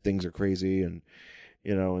me and things are crazy. And,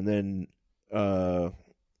 and then,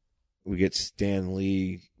 we get Stan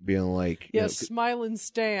Lee being like, Smiling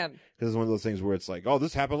Stan. Because it's one of those things where it's like, oh,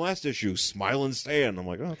 this happened last issue, Smiling Stan. I'm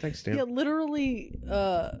like, oh, thanks, Stan. Yeah, literally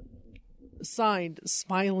signed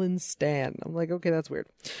Smiling Stan. I'm like, okay, that's weird.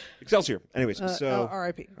 Excelsior. Anyways, so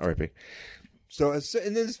R.I.P. R.I.P. So and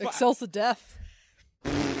then this Excelsior death.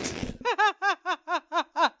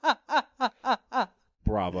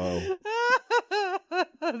 Bravo.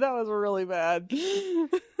 That was really bad.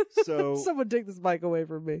 So someone take this mic away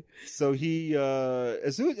from me. So he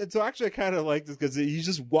so actually I kind of like this because he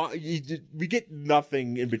just we get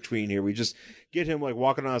nothing in between here. We just get him like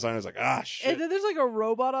walking on his island. It's like, ah, shit. And then there's like a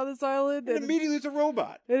robot on this island, and immediately it's a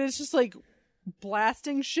robot, and it's just like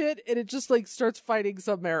blasting shit, and it just like starts fighting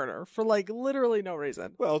Submariner for like literally no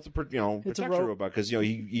reason. Well, it's a protection robot because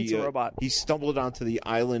it's a robot. He stumbled onto the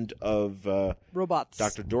island of robots,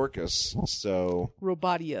 Dr. Dorcas. So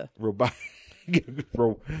Robotia,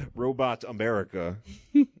 Robot America.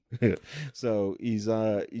 So he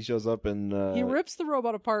shows up and he rips the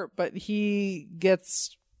robot apart, but he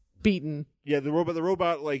gets beaten. Yeah, the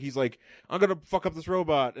robot like he's like, I'm gonna fuck up this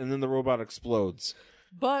robot, and then the robot explodes.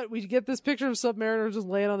 But we get this picture of Submariner just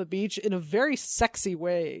laying on the beach in a very sexy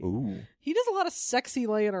way. Ooh. He does a lot of sexy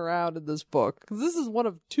laying around in this book. Because this is one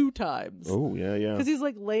of 2 times. Oh, yeah. Because he's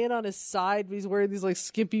like laying on his side, but he's wearing these like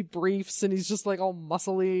skimpy briefs, and he's just like all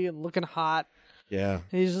muscly and looking hot. Yeah.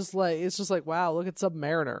 And he's just like, it's just like, wow, look at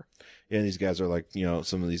Submariner. Yeah, and these guys are like,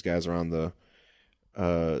 some of these guys are on the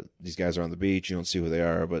beach. You don't see who they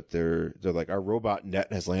are, but they're like, our robot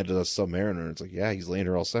net has landed us Submariner. And it's like, yeah, he's laying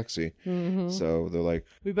her all sexy. Mm-hmm. So they're like,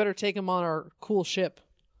 we better take him on our cool ship.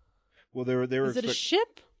 Well, they were. Is it a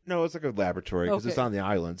ship? No, it's like a laboratory because it's on the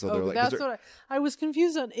island. So they're like, that's what I was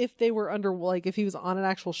confused on, if they were under, like, if he was on an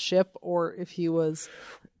actual ship or if he was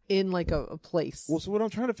in like a place. Well, so what I'm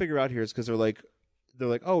trying to figure out here is because they're like,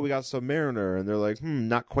 oh, we got Submariner, and they're like,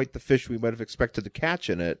 not quite the fish we might have expected to catch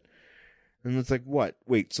in it. And it's like, what?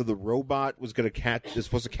 Wait, so the robot is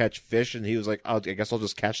supposed to catch fish, and he was like, I guess I'll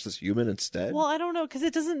just catch this human instead? Well, I don't know, because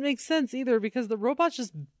it doesn't make sense either, because the robot's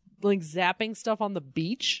just like zapping stuff on the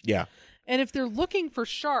beach. Yeah. And if they're looking for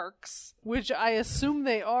sharks, which I assume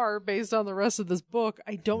they are based on the rest of this book,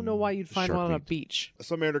 I don't know why you'd find one on a beach.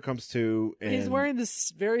 Submariner comes to, and he's wearing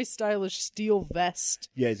this very stylish steel vest.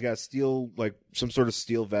 Yeah, he's got some sort of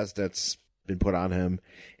steel vest that's been put on him.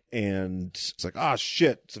 And it's like, oh,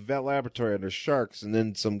 shit, it's a vet laboratory and there's sharks. And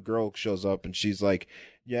then some girl shows up and she's like,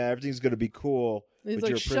 yeah, everything's going to be cool. And he's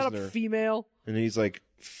but like, you're a prisoner. Shut up, female. And he's like,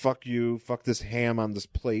 fuck you. Fuck this ham on this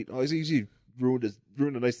plate. Oh, he ruined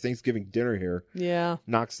a nice Thanksgiving dinner here. Yeah.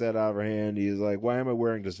 Knocks that out of her hand. He's like, why am I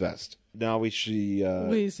wearing this vest? Now we see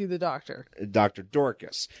the doctor. Dr.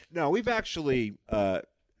 Dorcas. Now, we've actually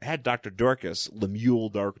had Dr. Dorcas, Lemuel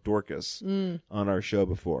Dorcas, on our show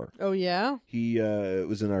before. Oh, yeah? He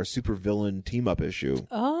was in our supervillain team-up issue.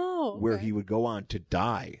 Oh, okay. Where he would go on to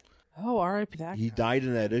die. Oh, R.I.P. that He guy. died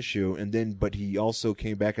in that issue, but he also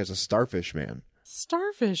came back as a Starfish Man.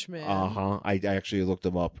 Starfish Man? Uh-huh. I actually looked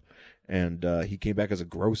him up, and he came back as a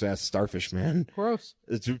gross-ass Starfish Man. Gross.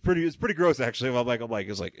 It's pretty gross, actually. I'm like,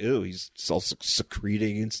 it's like, ew, he's all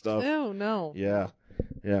secreting and stuff. Ew, no. Yeah.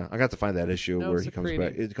 Yeah, I got to find that issue where he comes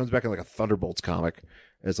back. It comes back in like a Thunderbolts comic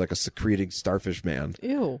as like a secreting Starfish Man.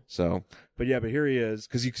 Ew. So, but here he is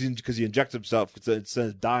because he injects himself instead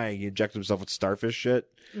of dying. He injects himself with starfish shit,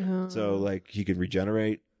 so like he can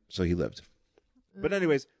regenerate. So he lived. But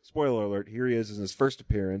anyways, spoiler alert: here he is in his first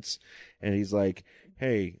appearance, and he's like,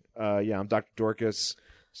 "Hey, I'm Dr. Dorcas."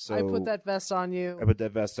 So I put that vest on you. And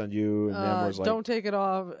Namor's like, don't take it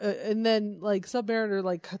off. And then like Submariner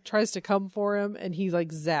like tries to come for him, and he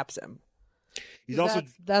like zaps him. He's also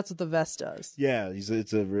that's what the vest does. Yeah,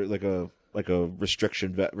 it's a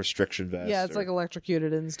restriction vest. Yeah, it's like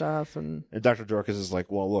electrocuted and stuff. And Dr. Dorcas is like,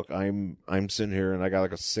 well, look, I'm sitting here and I got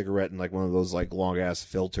like a cigarette and like one of those like long ass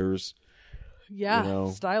filters. Yeah,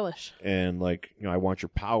 stylish. And like, I want your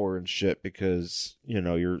power and shit because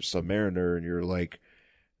you're Submariner and you're like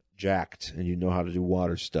jacked and you know how to do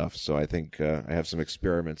water stuff. So I think I have some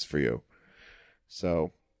experiments for you.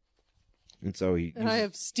 So I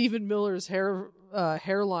have Stephen Miller's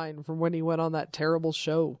hairline from when he went on that terrible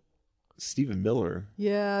show. Stephen Miller.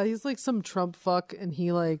 Yeah, he's like some Trump fuck, and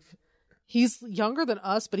he's younger than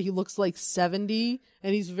us, but he looks like 70,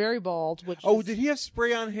 and he's very bald. Did he have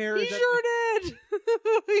spray on hair? He sure did.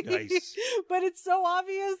 Nice. But it's so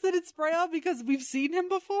obvious that it's spray on because we've seen him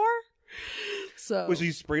before. So was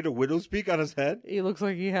he sprayed a widow's peak on his head? He looks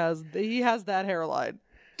like he has that hairline.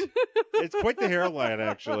 It's quite the hairline,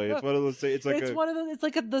 actually. It's one of those. It's like It's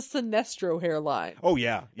like the Sinestro hairline. Oh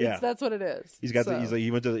yeah. That's what it is. He's got he's like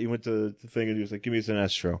he went to the thing and he was like, "Give me a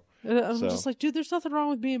Sinestro." And I'm just like, dude, there's nothing wrong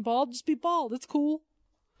with being bald. Just be bald. It's cool.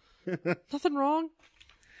 Nothing wrong.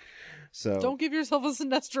 So don't give yourself a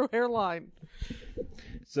Sinestro hairline.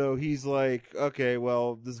 So he's like, okay,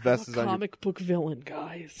 well, this vest is on your comic book villain,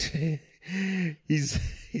 guys.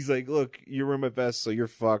 he's like, look, you're wearing my vest, so you're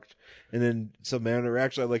fucked. And then some man,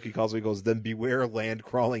 actually, I like he calls me, he goes, then beware, land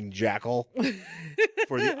crawling jackal,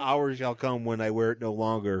 for the hour shall come when I wear it no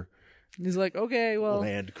longer. He's like, okay, well,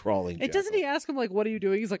 land crawling. It doesn't he ask him like, what are you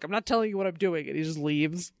doing? He's like, I'm not telling you what I'm doing, and he just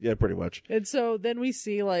leaves. Yeah, pretty much. And so then we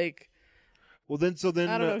see like. Well, then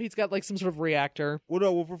I don't know. He's got like some sort of reactor. Well,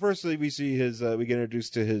 no. Well, firstly, we see his. We get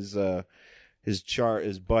introduced to his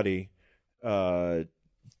buddy, Todd.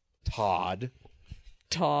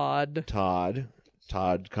 Todd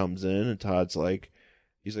comes in, and Todd's like,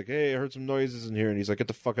 he's like, hey, I heard some noises in here, and he's like, get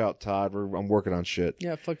the fuck out, Todd. I'm working on shit.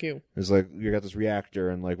 Yeah, fuck you. He's like, you got this reactor,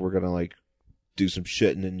 and like we're gonna like do some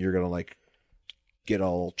shit, and then you're gonna like get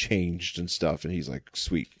all changed and stuff. And he's like,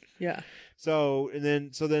 sweet. Yeah. So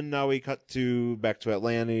then now we cut back to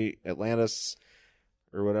Atlantis,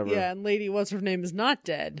 or whatever. Yeah, and Lady what's her name is not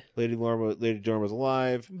dead. Lady Dorma's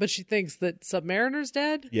alive, but she thinks that Submariner's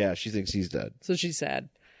dead. Yeah, she thinks he's dead. So she's sad.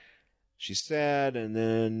 She's sad, and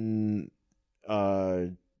then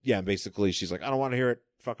basically she's like, I don't want to hear it.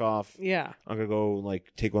 Fuck off. Yeah. I'm gonna go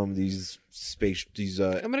like take one of these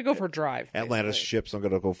I'm gonna go for a drive. Atlantis ships. I'm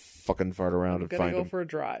gonna go fucking fart around and find them. I'm gonna go for a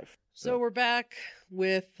drive. So we're back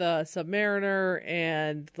with Submariner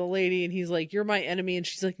and the lady, and he's like, you're my enemy. And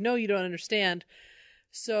she's like, no, you don't understand.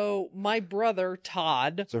 So my brother,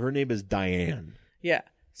 Todd. So her name is Diane. Yeah.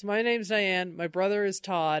 So my name's Diane. My brother is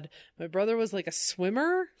Todd. My brother was like a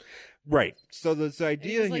swimmer. Right. So this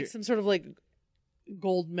idea he was like some sort of like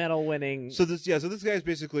gold medal winning. So this guy's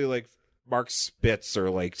basically like Mark Spitz or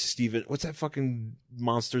like Steven. What's that fucking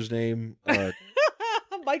monster's name?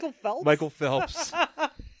 Michael Phelps. Michael Phelps.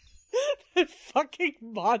 That fucking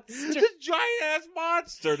monster. This giant ass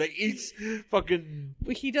monster that eats fucking.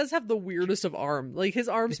 He does have the weirdest of arms. Like his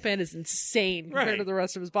arm span is insane compared to the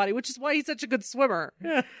rest of his body, which is why he's such a good swimmer.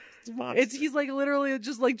 Yeah, he's like literally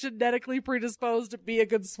just like genetically predisposed to be a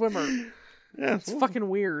good swimmer. Yeah, it's fucking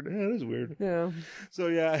weird. Yeah, it is weird. Yeah. So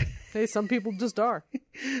yeah. Hey, some people just are.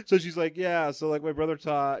 So she's like, yeah. So like my brother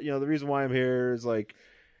Todd, the reason why I'm here is like.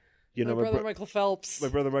 My brother Michael Phelps. My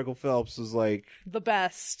brother Michael Phelps is like the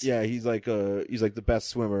best. Yeah, he's like the best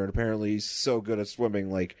swimmer, and apparently he's so good at swimming.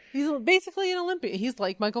 Like he's basically an Olympic. He's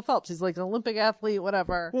like Michael Phelps. He's like an Olympic athlete,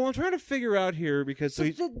 whatever. Well, I'm trying to figure out here because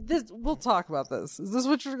we'll talk about this. Is this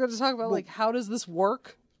what you're going to talk about? Well, like, how does this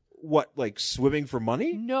work? What, like swimming for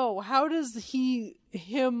money? No. How does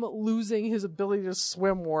him losing his ability to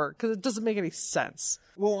swim work? Because it doesn't make any sense.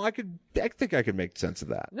 Well, I think I could make sense of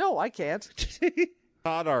that. No, I can't.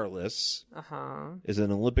 Todd Arliss is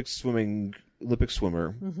an Olympic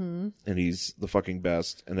swimmer, and he's the fucking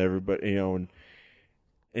best. And everybody, and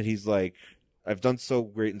he's like, I've done so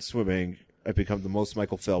great in swimming, I've become the most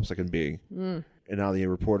Michael Phelps I can be. And now the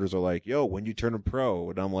reporters are like, "Yo, when you turn a pro?"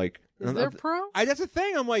 And I'm like, "Is there pro?" That's the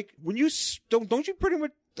thing. I'm like, when you don't you pretty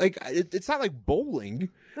much like it's not like bowling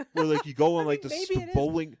where like you go on like the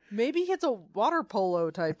bowling. Maybe it's a water polo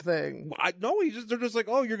type thing. They're just like,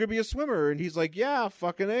 "Oh, you're gonna be a swimmer," and he's like, "Yeah,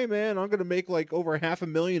 fucking A, man, I'm gonna make like over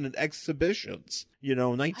 $500,000 in exhibitions."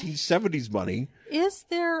 1970s money. Is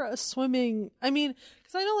there a swimming? I mean,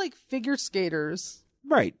 because I know like figure skaters.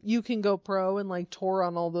 Right. You can go pro and like tour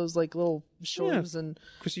on all those like little shows and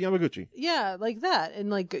Christy Yamaguchi. Yeah, like that. And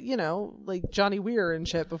like, like Johnny Weir and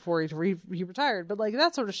shit before he retired. But like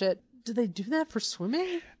that sort of shit. Do they do that for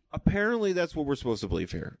swimming? Apparently that's what we're supposed to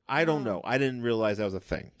believe here. I don't know. I didn't realize that was a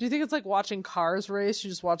thing. Do you think it's like watching cars race? You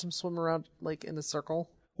just watch them swim around like in a circle?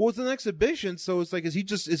 Well, it's an exhibition, so it's like, is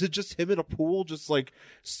it just him in a pool just like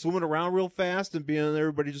swimming around real fast and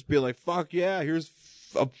everybody just being like, fuck yeah, here's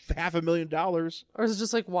 $500,000? Or is it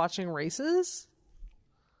just like watching races?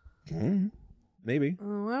 Maybe.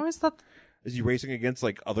 I always thought. Is he racing against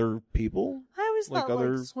like other people? I always thought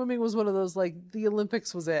like swimming was one of those like the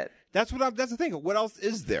Olympics was it. That's the thing. What else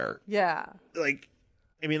is there? Yeah. Like,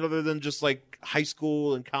 I mean, other than just like high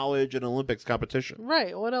school and college and Olympics competition.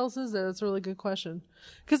 Right. What else is there? That's a really good question.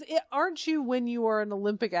 Because aren't you, when you are an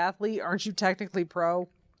Olympic athlete, aren't you technically pro?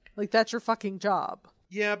 Like that's your fucking job.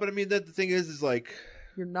 Yeah, but I mean, the thing is like.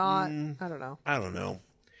 You're not. I don't know.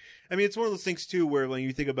 I mean, it's one of those things too where when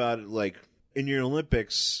you think about it, like in your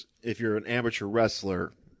Olympics, if you're an amateur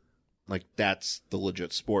wrestler, like that's the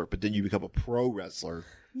legit sport. But then you become a pro wrestler.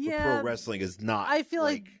 Yeah, pro wrestling is not. I feel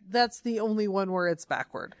like that's the only one where it's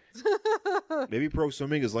backward. Maybe pro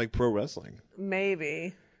swimming is like pro wrestling.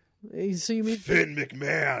 Maybe. So you mean Finn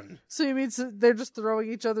McMahon? So you mean they're just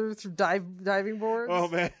throwing each other through diving boards? Oh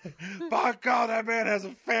man, by God, that man has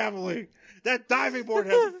a family. That diving board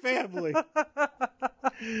has a family.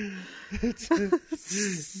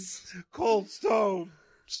 It's Cold Stone.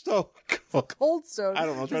 Cold Stone. I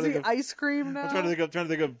don't know. I'm trying to think of ice cream now. I'm trying to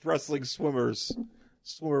think of wrestling swimmer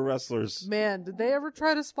wrestlers. Man, did they ever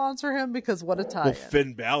try to sponsor him? Because what a tie-in. Well,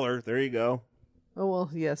 Finn Balor. There you go. Oh well,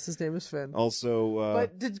 yes, his name is Finn. Also,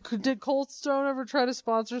 but did Cold Stone ever try to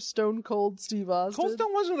sponsor Stone Cold Steve Austin? Cold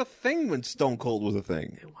Stone wasn't a thing when Stone Cold was a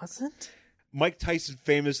thing. It wasn't. Mike Tyson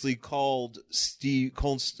famously called Stone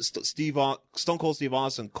Cold Steve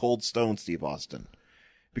Austin Cold Stone Steve Austin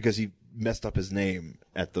because he messed up his name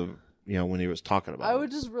at the when he was talking about it. I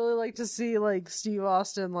would just really like to see like Steve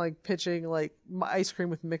Austin like pitching like ice cream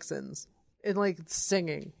with mix-ins and like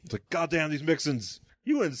singing. It's like, goddamn these mix-ins.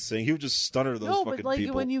 He wouldn't sing. He would just stutter those fucking people. No, but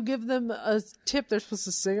like when you give them a tip, they're supposed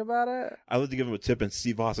to sing about it. I would give him a tip, and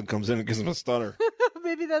Steve Austin comes in and gives him a stunner.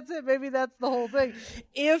 Maybe that's it. Maybe that's the whole thing.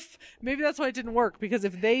 Maybe that's why it didn't work, because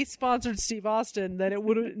if they sponsored Steve Austin, then it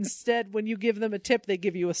would have instead, when you give them a tip, they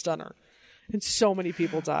give you a stunner. And so many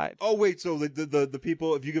people died. Oh wait, so the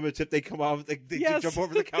people, if you give them a tip, they come off, they yes. jump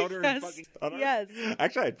over the counter yes. and fucking stunner. Yes.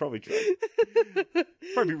 Actually, I'd probably try.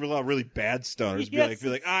 Probably be a lot of really bad stunners. Yes. Be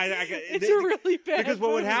like, it's a really bad. Because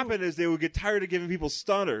what would happen is they would get tired of giving people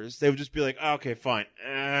stunners. They would just be like, okay, fine.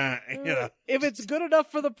 If it's good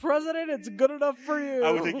enough for the president, it's good enough for you.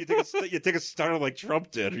 I would think you take a stunner like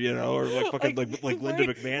Trump did, or like fucking like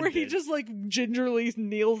Linda McMahon where did. he just like gingerly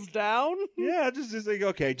kneels down. Yeah, just like,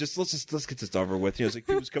 okay, let's get this over with. It's like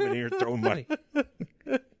people's coming in here throwing money.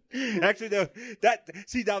 Actually, now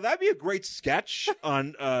that'd be a great sketch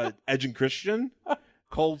on Edge and Christian.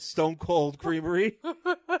 Stone Cold Creamery.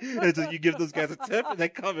 And so you give those guys a tip, and they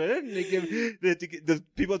come in, and the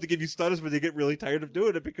people have to give you stunners, but they get really tired of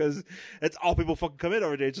doing it because that's all people fucking come in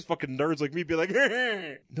every day. It's just fucking nerds like me, be like,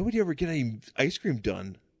 nobody ever get any ice cream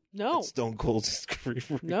done. No, at Stone Cold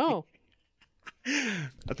Creamery. No,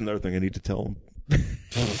 that's another thing I need to tell them.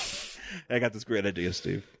 I got this great idea,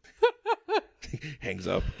 Steve. Hangs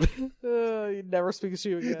up. He never speaks to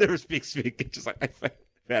you again. Never speaks to me. Just like, I've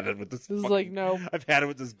had it with this. This is like, no. I've had it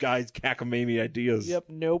with this guy's cackamamie ideas. Yep,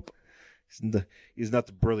 nope. He's not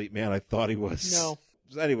the brilliant man I thought he was. No.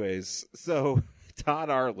 Anyways, so Todd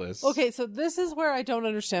Arliss. Okay, so this is where I don't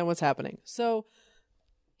understand what's happening. So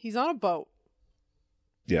he's on a boat.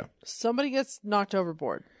 Yeah. Somebody gets knocked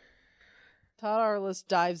overboard. Todd Arliss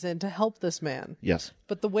dives in to help this man. Yes.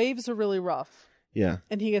 But the waves are really rough. Yeah.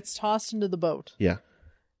 And he gets tossed into the boat. Yeah.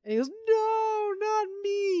 And he goes, no, not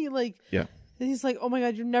me. Yeah. And he's like, oh my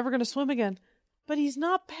God, you're never going to swim again. But he's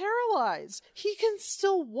not paralyzed. He can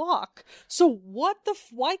still walk. So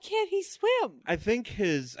why can't he swim? I think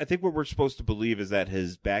what we're supposed to believe is that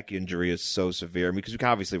his back injury is so severe, because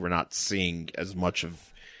obviously we're not seeing as much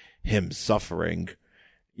of him suffering.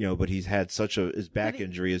 But he's had his back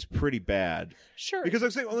injury is pretty bad. Sure. Because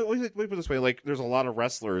let me put it this way, like there's a lot of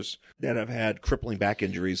wrestlers that have had crippling back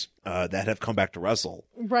injuries that have come back to wrestle.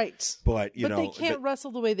 Right. But they can't wrestle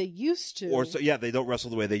the way they used to. They don't wrestle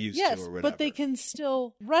the way they used to or whatever. But they can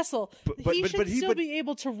still wrestle. He should still be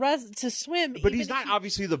able to swim. But he's not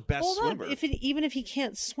obviously the best swimmer. Even if he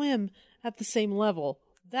can't swim at the same level.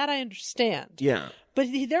 That I understand. Yeah. But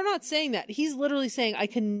they're not saying that. He's literally saying, I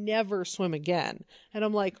can never swim again. And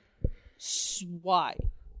I'm like, why?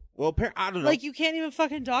 Well, I don't know. Like, you can't even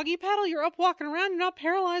fucking doggy paddle? You're up walking around. You're not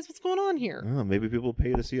paralyzed. What's going on here? Oh, maybe people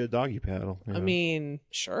pay to see a doggy paddle. I mean,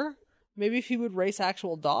 sure. Maybe if he would race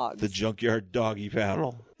actual dogs. The junkyard doggy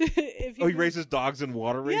paddle. He races dogs in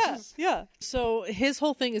water races? Yeah. So his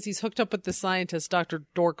whole thing is he's hooked up with the scientist, Dr.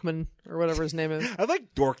 Dorkman, or whatever his name is. I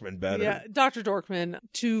like Dorkman better. Yeah, Dr. Dorkman,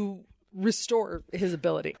 to restore his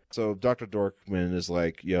ability. So Dr. Dorkman is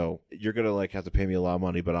like, yo, you're going to have to pay me a lot of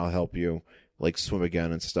money, but I'll help you swim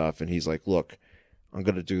again and stuff. And he's like, look, I'm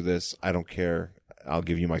going to do this. I don't care. I'll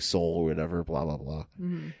give you my soul or whatever, blah, blah, blah.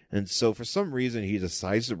 Mm-hmm. And so for some reason, he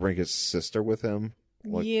decides to bring his sister with him.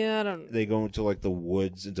 I don't. They go into the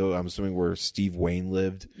woods, I'm assuming where Steve Wayne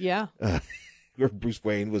lived. Yeah. Where Bruce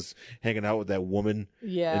Wayne was hanging out with that woman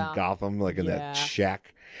in Gotham, in that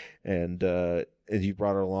shack. And he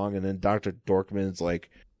brought her along, and then Dr. Dorkman's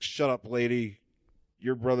like, shut up, lady.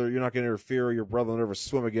 Your brother, you're not going to interfere, or your brother will never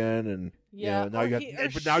swim again. And now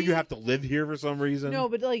you have to live here for some reason. No,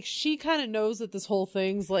 but she kind of knows that this whole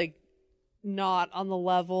thing's not on the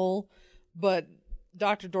level, but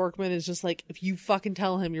Dr. Dorkman is just like, if you fucking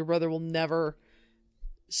tell him your brother will never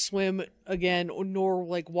swim again, nor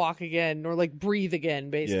like walk again, nor like breathe again,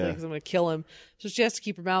 basically, because I'm gonna kill him. So she has to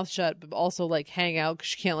keep her mouth shut, but also like hang out because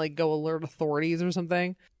she can't like go alert authorities or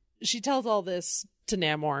something. She tells all this to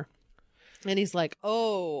Namor, and he's like,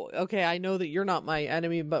 "Oh, okay, I know that you're not my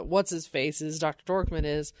enemy, but what's his face is Dr. Dorkman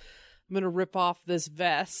is. I'm gonna rip off this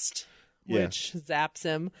vest." Which zaps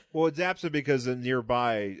him. Well, it zaps him because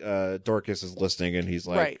nearby Dorcas is listening, and he's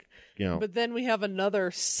like, right. You know. But then we have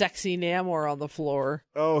another sexy Namor on the floor.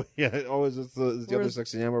 Oh, yeah. Oh, is this the other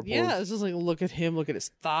sexy Namor pose? Yeah, it's just like, look at him, look at his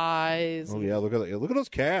thighs. Oh, yeah, look at those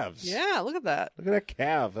calves. Yeah, look at that. Look at that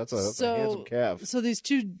calf. That's a handsome calf. So these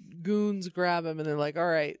two goons grab him, and they're like, all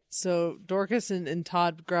right. So Dorcas and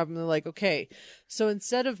Todd grab him, and they're like, okay, so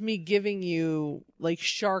instead of me giving you, like,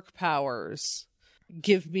 shark powers,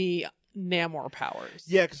 give me Namor powers.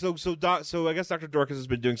 Yeah, so I guess Dr. Dorcas has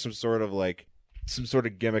been doing some sort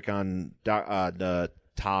of gimmick on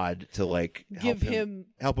Todd to like help him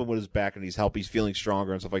with his back, and he's feeling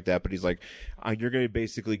stronger and stuff like that. But he's like, you're going to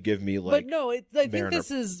basically give me like. But no, I think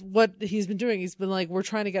this is what he's been doing. He's been like, we're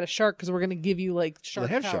trying to get a shark because we're going to give you like shark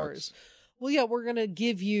powers. Sharks. Well, yeah, we're going to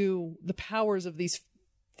give you the powers of these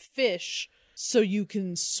fish so you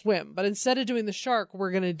can swim. But instead of doing the shark,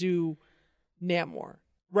 we're going to do Namor.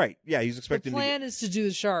 Right. Yeah, he's expecting. The plan is to do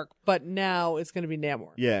the shark, but now it's going to be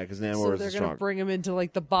Namor. Yeah, because Namor so is they're strong. going to bring him into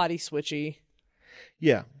like the body switchy.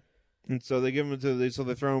 Yeah, and so they give him they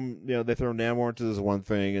throw him. They throw Namor into this one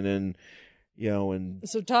thing, and then and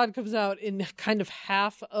so Todd comes out in kind of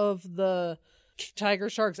half of the tiger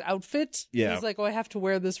shark's outfit. Yeah, he's like, "Oh, I have to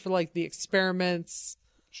wear this for like the experiments."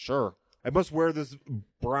 Sure, I must wear this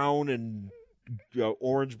brown and.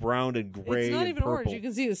 Orange, brown, and gray. It's not even purple. orange. You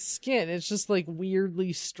can see his skin. It's just like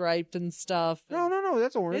weirdly striped and stuff. No,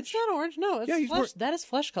 that's orange. It's not orange. No, it's flesh. That is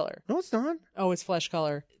flesh color. No, it's not. Oh, it's flesh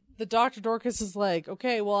color. The Dr. Dorcas is like,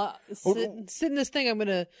 okay, well, sit in this thing. I'm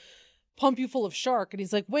gonna pump you full of shark. And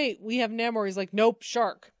he's like, wait, we have Namor. He's like, nope,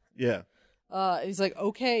 shark. Yeah. And he's like,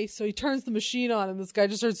 okay. So he turns the machine on, and this guy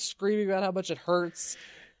just starts screaming about how much it hurts.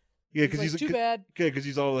 Yeah, because he's like, too bad. Okay, because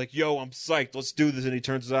he's all like, "Yo, I'm psyched. Let's do this." And he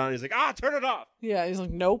turns it on. And he's like, "Turn it off." Yeah, he's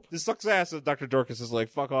like, "Nope, this sucks ass." And Dr. Dorcas is like,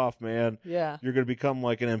 "Fuck off, man. Yeah, you're gonna become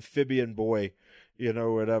like an amphibian boy,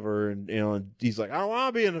 whatever." And and he's like, "I don't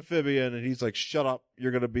want to be an amphibian." And he's like, "Shut up.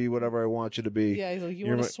 You're gonna be whatever I want you to be." Yeah, he's like, "You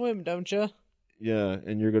want to swim, don't you?" Yeah,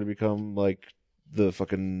 and you're gonna become like the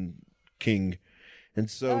fucking king. And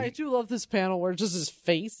so I do love this panel where it's just his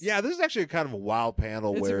face. Yeah, this is actually kind of a wild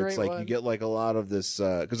panel where it's like you get like a lot of this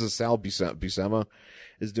because Sal Buscema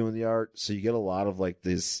is doing the art, so you get a lot of like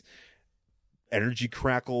this energy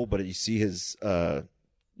crackle, but you see his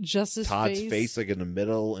just his Todd's face like in the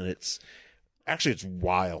middle, and it's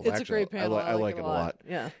wild. It's actually a great panel. I like it a lot.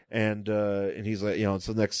 Yeah, and he's like,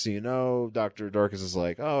 so next thing you know, Dr. Dorcas is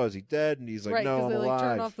like, "Oh, is he dead?" And he's like, right, "No, I'm they alive."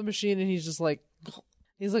 turn off the machine, and he's just like.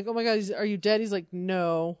 He's like, "Oh my god, are you dead?" He's like,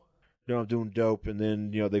 "No." No, I'm doing dope. And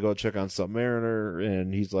then they go check on Submariner,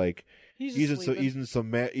 and he's like, he's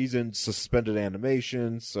in suspended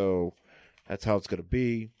animation, so that's how it's gonna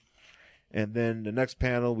be. And then the next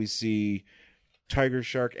panel, we see Tiger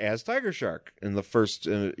Shark as Tiger Shark. In the first,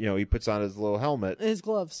 he puts on his little helmet, and his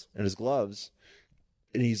gloves,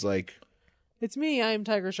 and he's like, "It's me. I am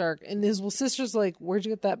Tiger Shark." And his sister's like, "Where'd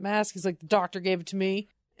you get that mask?" He's like, "The doctor gave it to me."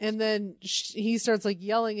 And then he starts like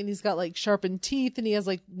yelling, and he's got like sharpened teeth, and he has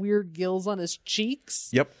like weird gills on his cheeks.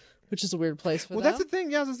 Yep. Which is a weird place for them. That's the thing.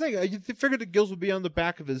 Yeah, that's the thing. You figured the gills would be on the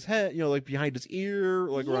back of his head, like behind his ear,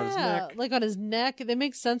 like around his neck. Like on his neck. They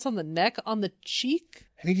make sense on the neck. On the cheek?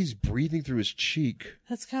 I think he's breathing through his cheek.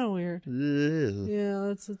 That's kind of weird. Ugh. Yeah,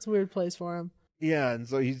 it's a weird place for him. Yeah, and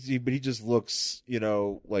so he just looks, he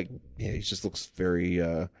just looks very,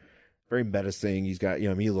 very menacing. He's got,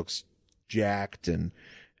 he looks jacked, and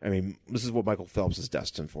I mean, this is what Michael Phelps is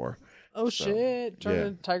destined for. Oh, so, shit. Turn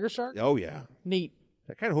into Tiger Shark? Oh, yeah. Neat.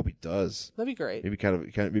 I kind of hope he does. That'd be great. Maybe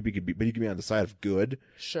he could be on the side of good.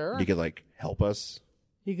 Sure. He could like help us.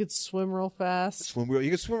 He could swim real fast. He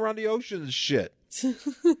could swim around the ocean and shit.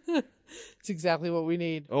 It's exactly what we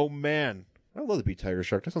need. Oh, man. I'd love to be Tiger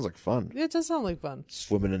Shark. That sounds like fun. Yeah, it does sound like fun.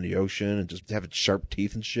 Swimming in the ocean and just having sharp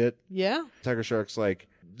teeth and shit. Yeah. Tiger Shark's like,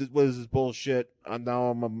 what is this bullshit? Now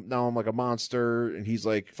I'm like a monster. And he's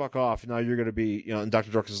like, fuck off. Now you're going to be, and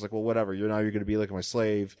Dr. Dorcas is like, well, whatever. Now you're going to be like my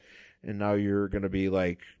slave. And now you're going to be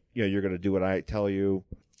like, you're going to do what I tell you.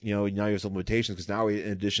 Now you have some limitations because now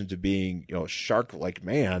in addition to being, shark-like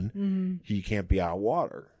man, he can't be out of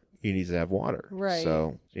water. He needs to have water. Right.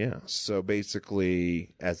 So, yeah. So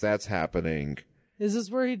basically, as that's happening. Is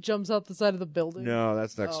this where he jumps out the side of the building? No,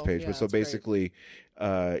 that's next page. Yeah, but so basically,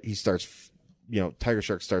 he starts, Tiger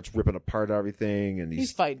Shark starts ripping apart everything, and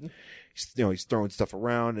He's fighting. He's throwing stuff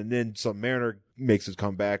around, and then Submariner makes his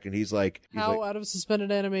comeback, and he's like, out of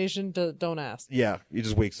suspended animation? Don't ask. Yeah, he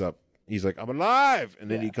just wakes up. He's like, I'm alive,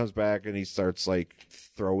 and then he comes back and he starts like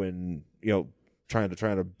throwing, trying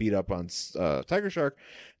to beat up on Tiger Shark.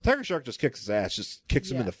 Tiger Shark just kicks his ass, just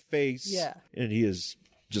kicks him in the face, and he is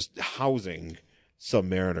just housing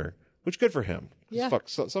Submariner, which good for him. Yeah, fuck,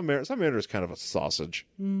 Submariner is kind of a sausage.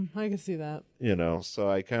 I can see that. So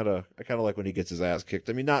I kind of like when he gets his ass kicked.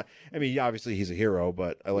 Obviously he's a hero,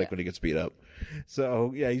 but I like when he gets beat up.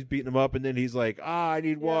 So yeah, he's beating him up, and then he's like, I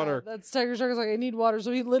need water. That's Tiger Shark is like, I need water.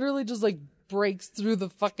 So he literally just like breaks through the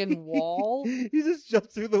fucking wall. He just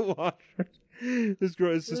jumps through the water. His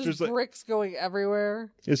sister's There's like, bricks going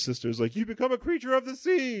everywhere. His sister's like, you become a creature of the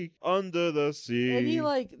sea, under the sea. And he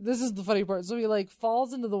this is the funny part. So he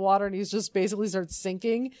falls into the water, and he's just basically starts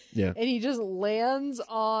sinking. Yeah. And he just lands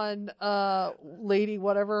on lady,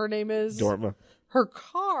 whatever her name is. Dorma. Her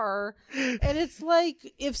car, and it's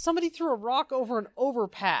like if somebody threw a rock over an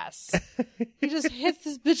overpass. He just hits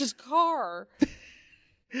this bitch's car.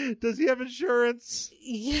 Does he have insurance?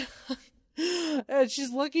 Yeah. And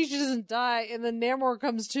she's lucky she doesn't die, and then Namor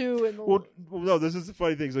comes to. And well, no, this is the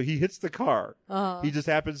funny thing. So he hits the car. He just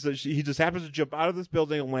happens to jump out of this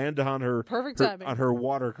building and land on her timing on her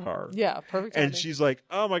water car. Yeah, perfect timing. And she's like,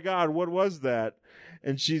 "Oh my god, what was that?"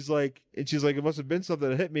 And she's like, it must have been something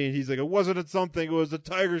that hit me. And he's like, it wasn't something. It was a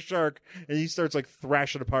tiger shark. And he starts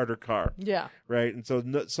thrashing apart her car. Yeah. Right. And so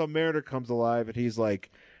Submariner comes alive, and he's like,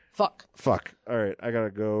 fuck. All right, I gotta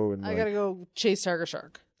go. And I gotta go chase Tiger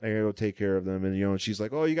Shark. I gotta go take care of them. And and she's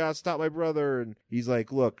like, oh, you gotta stop my brother. And he's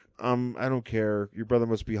like, look, I don't care. Your brother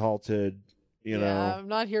must be halted. You know, I'm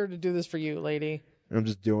not here to do this for you, lady. I'm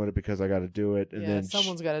just doing it because I gotta do it. And then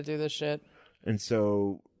someone's gotta do this shit. And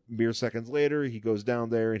so mere seconds later, he goes down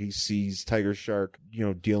there and he sees Tiger Shark,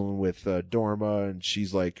 dealing with Dorma, and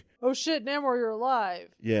she's like, oh shit, Namor, you're alive.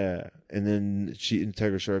 Yeah. And then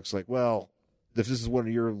Tiger Shark's like, well, if this is one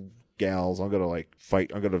of your gals, I'm gonna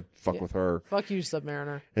fight. I'm gonna fuck with her. Fuck you,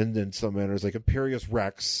 Submariner. And then Submariner's like, Imperious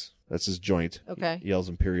Rex. That's his joint. Okay. He yells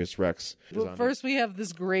Imperious Rex. But first, we have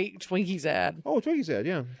this great Twinkies ad. Oh, Twinkies ad,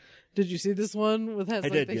 yeah. Did you see this one with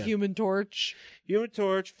the Human Torch? Human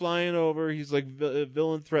Torch flying over. He's like,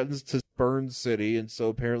 villain threatens to burn city, and so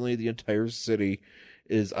apparently the entire city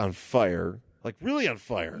is on fire. Like, really on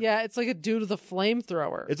fire. Yeah, it's like a dude with a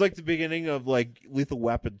flamethrower. It's like the beginning of Lethal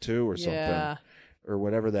Weapon 2 or something. Yeah. Or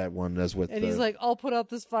whatever that one is with. And he's like, I'll put out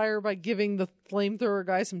this fire by giving the flamethrower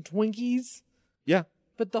guy some Twinkies. Yeah.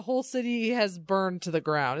 But the whole city has burned to the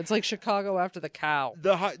ground. It's like Chicago after the cow.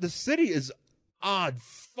 The city is on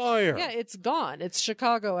fire. Yeah, it's gone. It's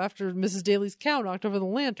Chicago after Mrs. Daly's cow knocked over the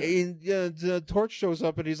lantern. And the Torch shows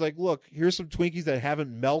up and he's like, look, here's some Twinkies that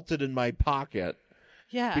haven't melted in my pocket.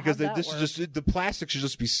 Yeah, because the plastic should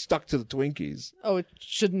just be stuck to the Twinkies. Oh, it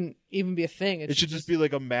shouldn't even be a thing. It should just be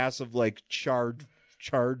like a mass of charred.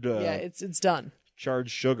 Yeah, it's done.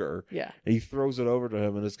 Charred sugar. Yeah, and he throws it over to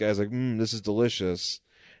him, and this guy's like, "This is delicious."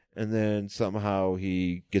 And then somehow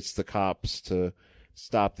he gets the cops to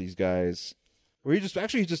stop these guys. Or he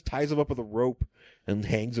just ties them up with a rope and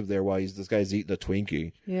hangs him there while this guy's eating a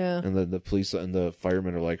Twinkie. Yeah. And then the police and the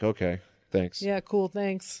firemen are like, "Okay, thanks." Yeah, cool,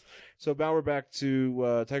 thanks. So now we're back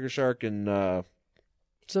to Tiger Shark and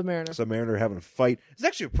Submariner having a fight. It's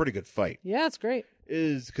actually a pretty good fight. Yeah, it's great.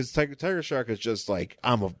 Is because Tiger Shark is just like,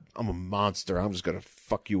 I'm a monster. I'm just gonna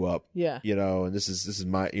fuck you up. Yeah. And this is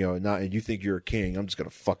my not, and you think you're a king. I'm just gonna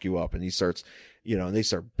fuck you up. And he starts, and they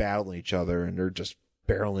start battling each other, and they're just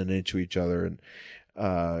barreling into each other, and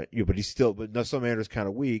but Submariner's kind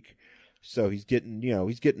of weak, so he's getting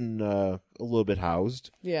a little bit housed.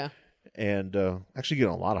 Yeah. And actually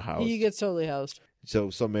getting a lot of housed. He gets totally housed. So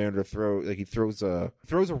Submariner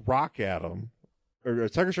throws a rock at him, or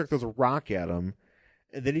Tiger Shark throws a rock at him,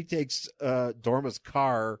 and then he takes Dorma's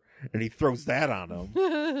car and he throws that on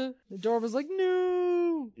him. Dorma's like,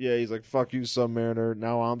 no. Yeah, he's like, fuck you, Submariner.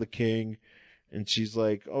 Now I'm the king. And she's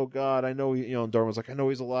like, oh God, I know and Dorma's like, I know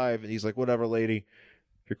he's alive. And he's like, whatever, lady,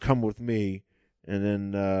 you're coming with me. And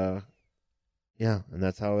then and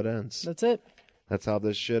that's how it ends. That's it. That's how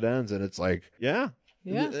this shit ends. And it's like, yeah.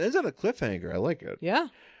 It ends on a cliffhanger. I like it. Yeah.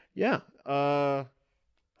 Yeah.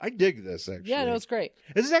 I dig this, actually. Yeah, no, it's great.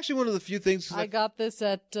 This is actually one of the few things... I got this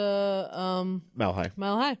at Mile High.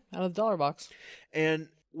 Mile High, out of the dollar box. And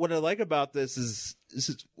what I like about this is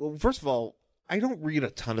well, first of all, I don't read a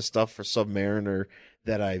ton of stuff for Submariner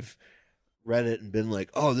that I've read it and been like,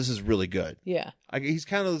 oh, this is really good. Yeah. He's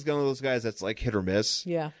kind of one of those guys that's like hit or miss.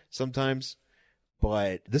 Yeah. Sometimes.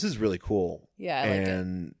 But this is really cool. Yeah, I like it.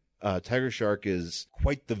 And Tiger Shark is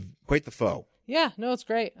quite the foe. Yeah, no, it's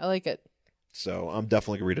great. I like it. So I'm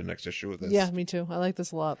definitely going to read the next issue of this. Yeah, me too. I like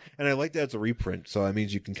this a lot. And I like that it's a reprint, so that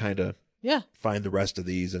means you can kind of find the rest of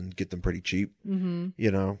these and get them pretty cheap. Mm-hmm.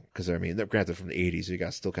 You know, because, I mean, they're granted from the 80s, so you got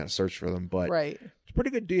to still kind of search for them, but right. It's a pretty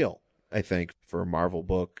good deal, I think, for a Marvel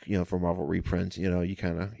book, you know, for a Marvel reprint. You know, you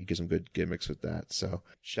get some good gimmicks with that. So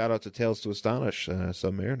shout out to Tales to Astonish,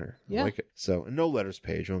 Submariner. I like it. So, and no letters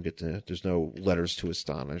page. We don't get to, there's no letters to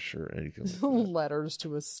Astonish or anything like that. Letters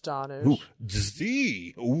to Astonish. Ooh,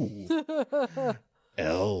 Z. Ooh.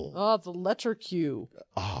 L. Oh, the letter Q.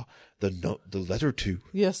 Ah, the letter to.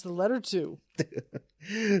 Yes, the letter to.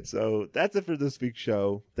 So that's it for this week's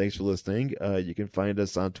show. Thanks for listening. You can find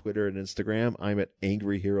us on Twitter and Instagram. I'm at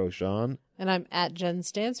Angry Hero Sean. And I'm at Jen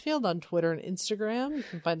Stansfield on Twitter and Instagram. You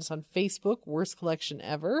can find us on Facebook, Worst Collection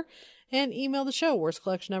Ever. And email the show,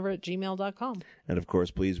 worstcollectionever@gmail.com. And of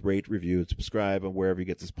course, please rate, review, and subscribe on wherever you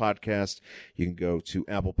get this podcast. You can go to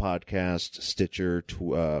Apple Podcast, Stitcher,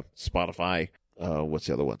 to Spotify. What's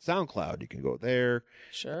the other one? SoundCloud. You can go there.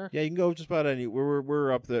 Sure. Yeah, you can go just about any.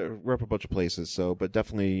 We're up there. We're up a bunch of places. So, but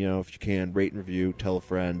definitely, you know, if you can, rate and review, tell a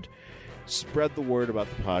friend, spread the word about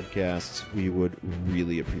the podcast. We would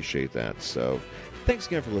really appreciate that. So, thanks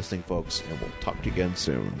again for listening, folks, and we'll talk to you again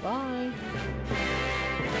soon. Bye.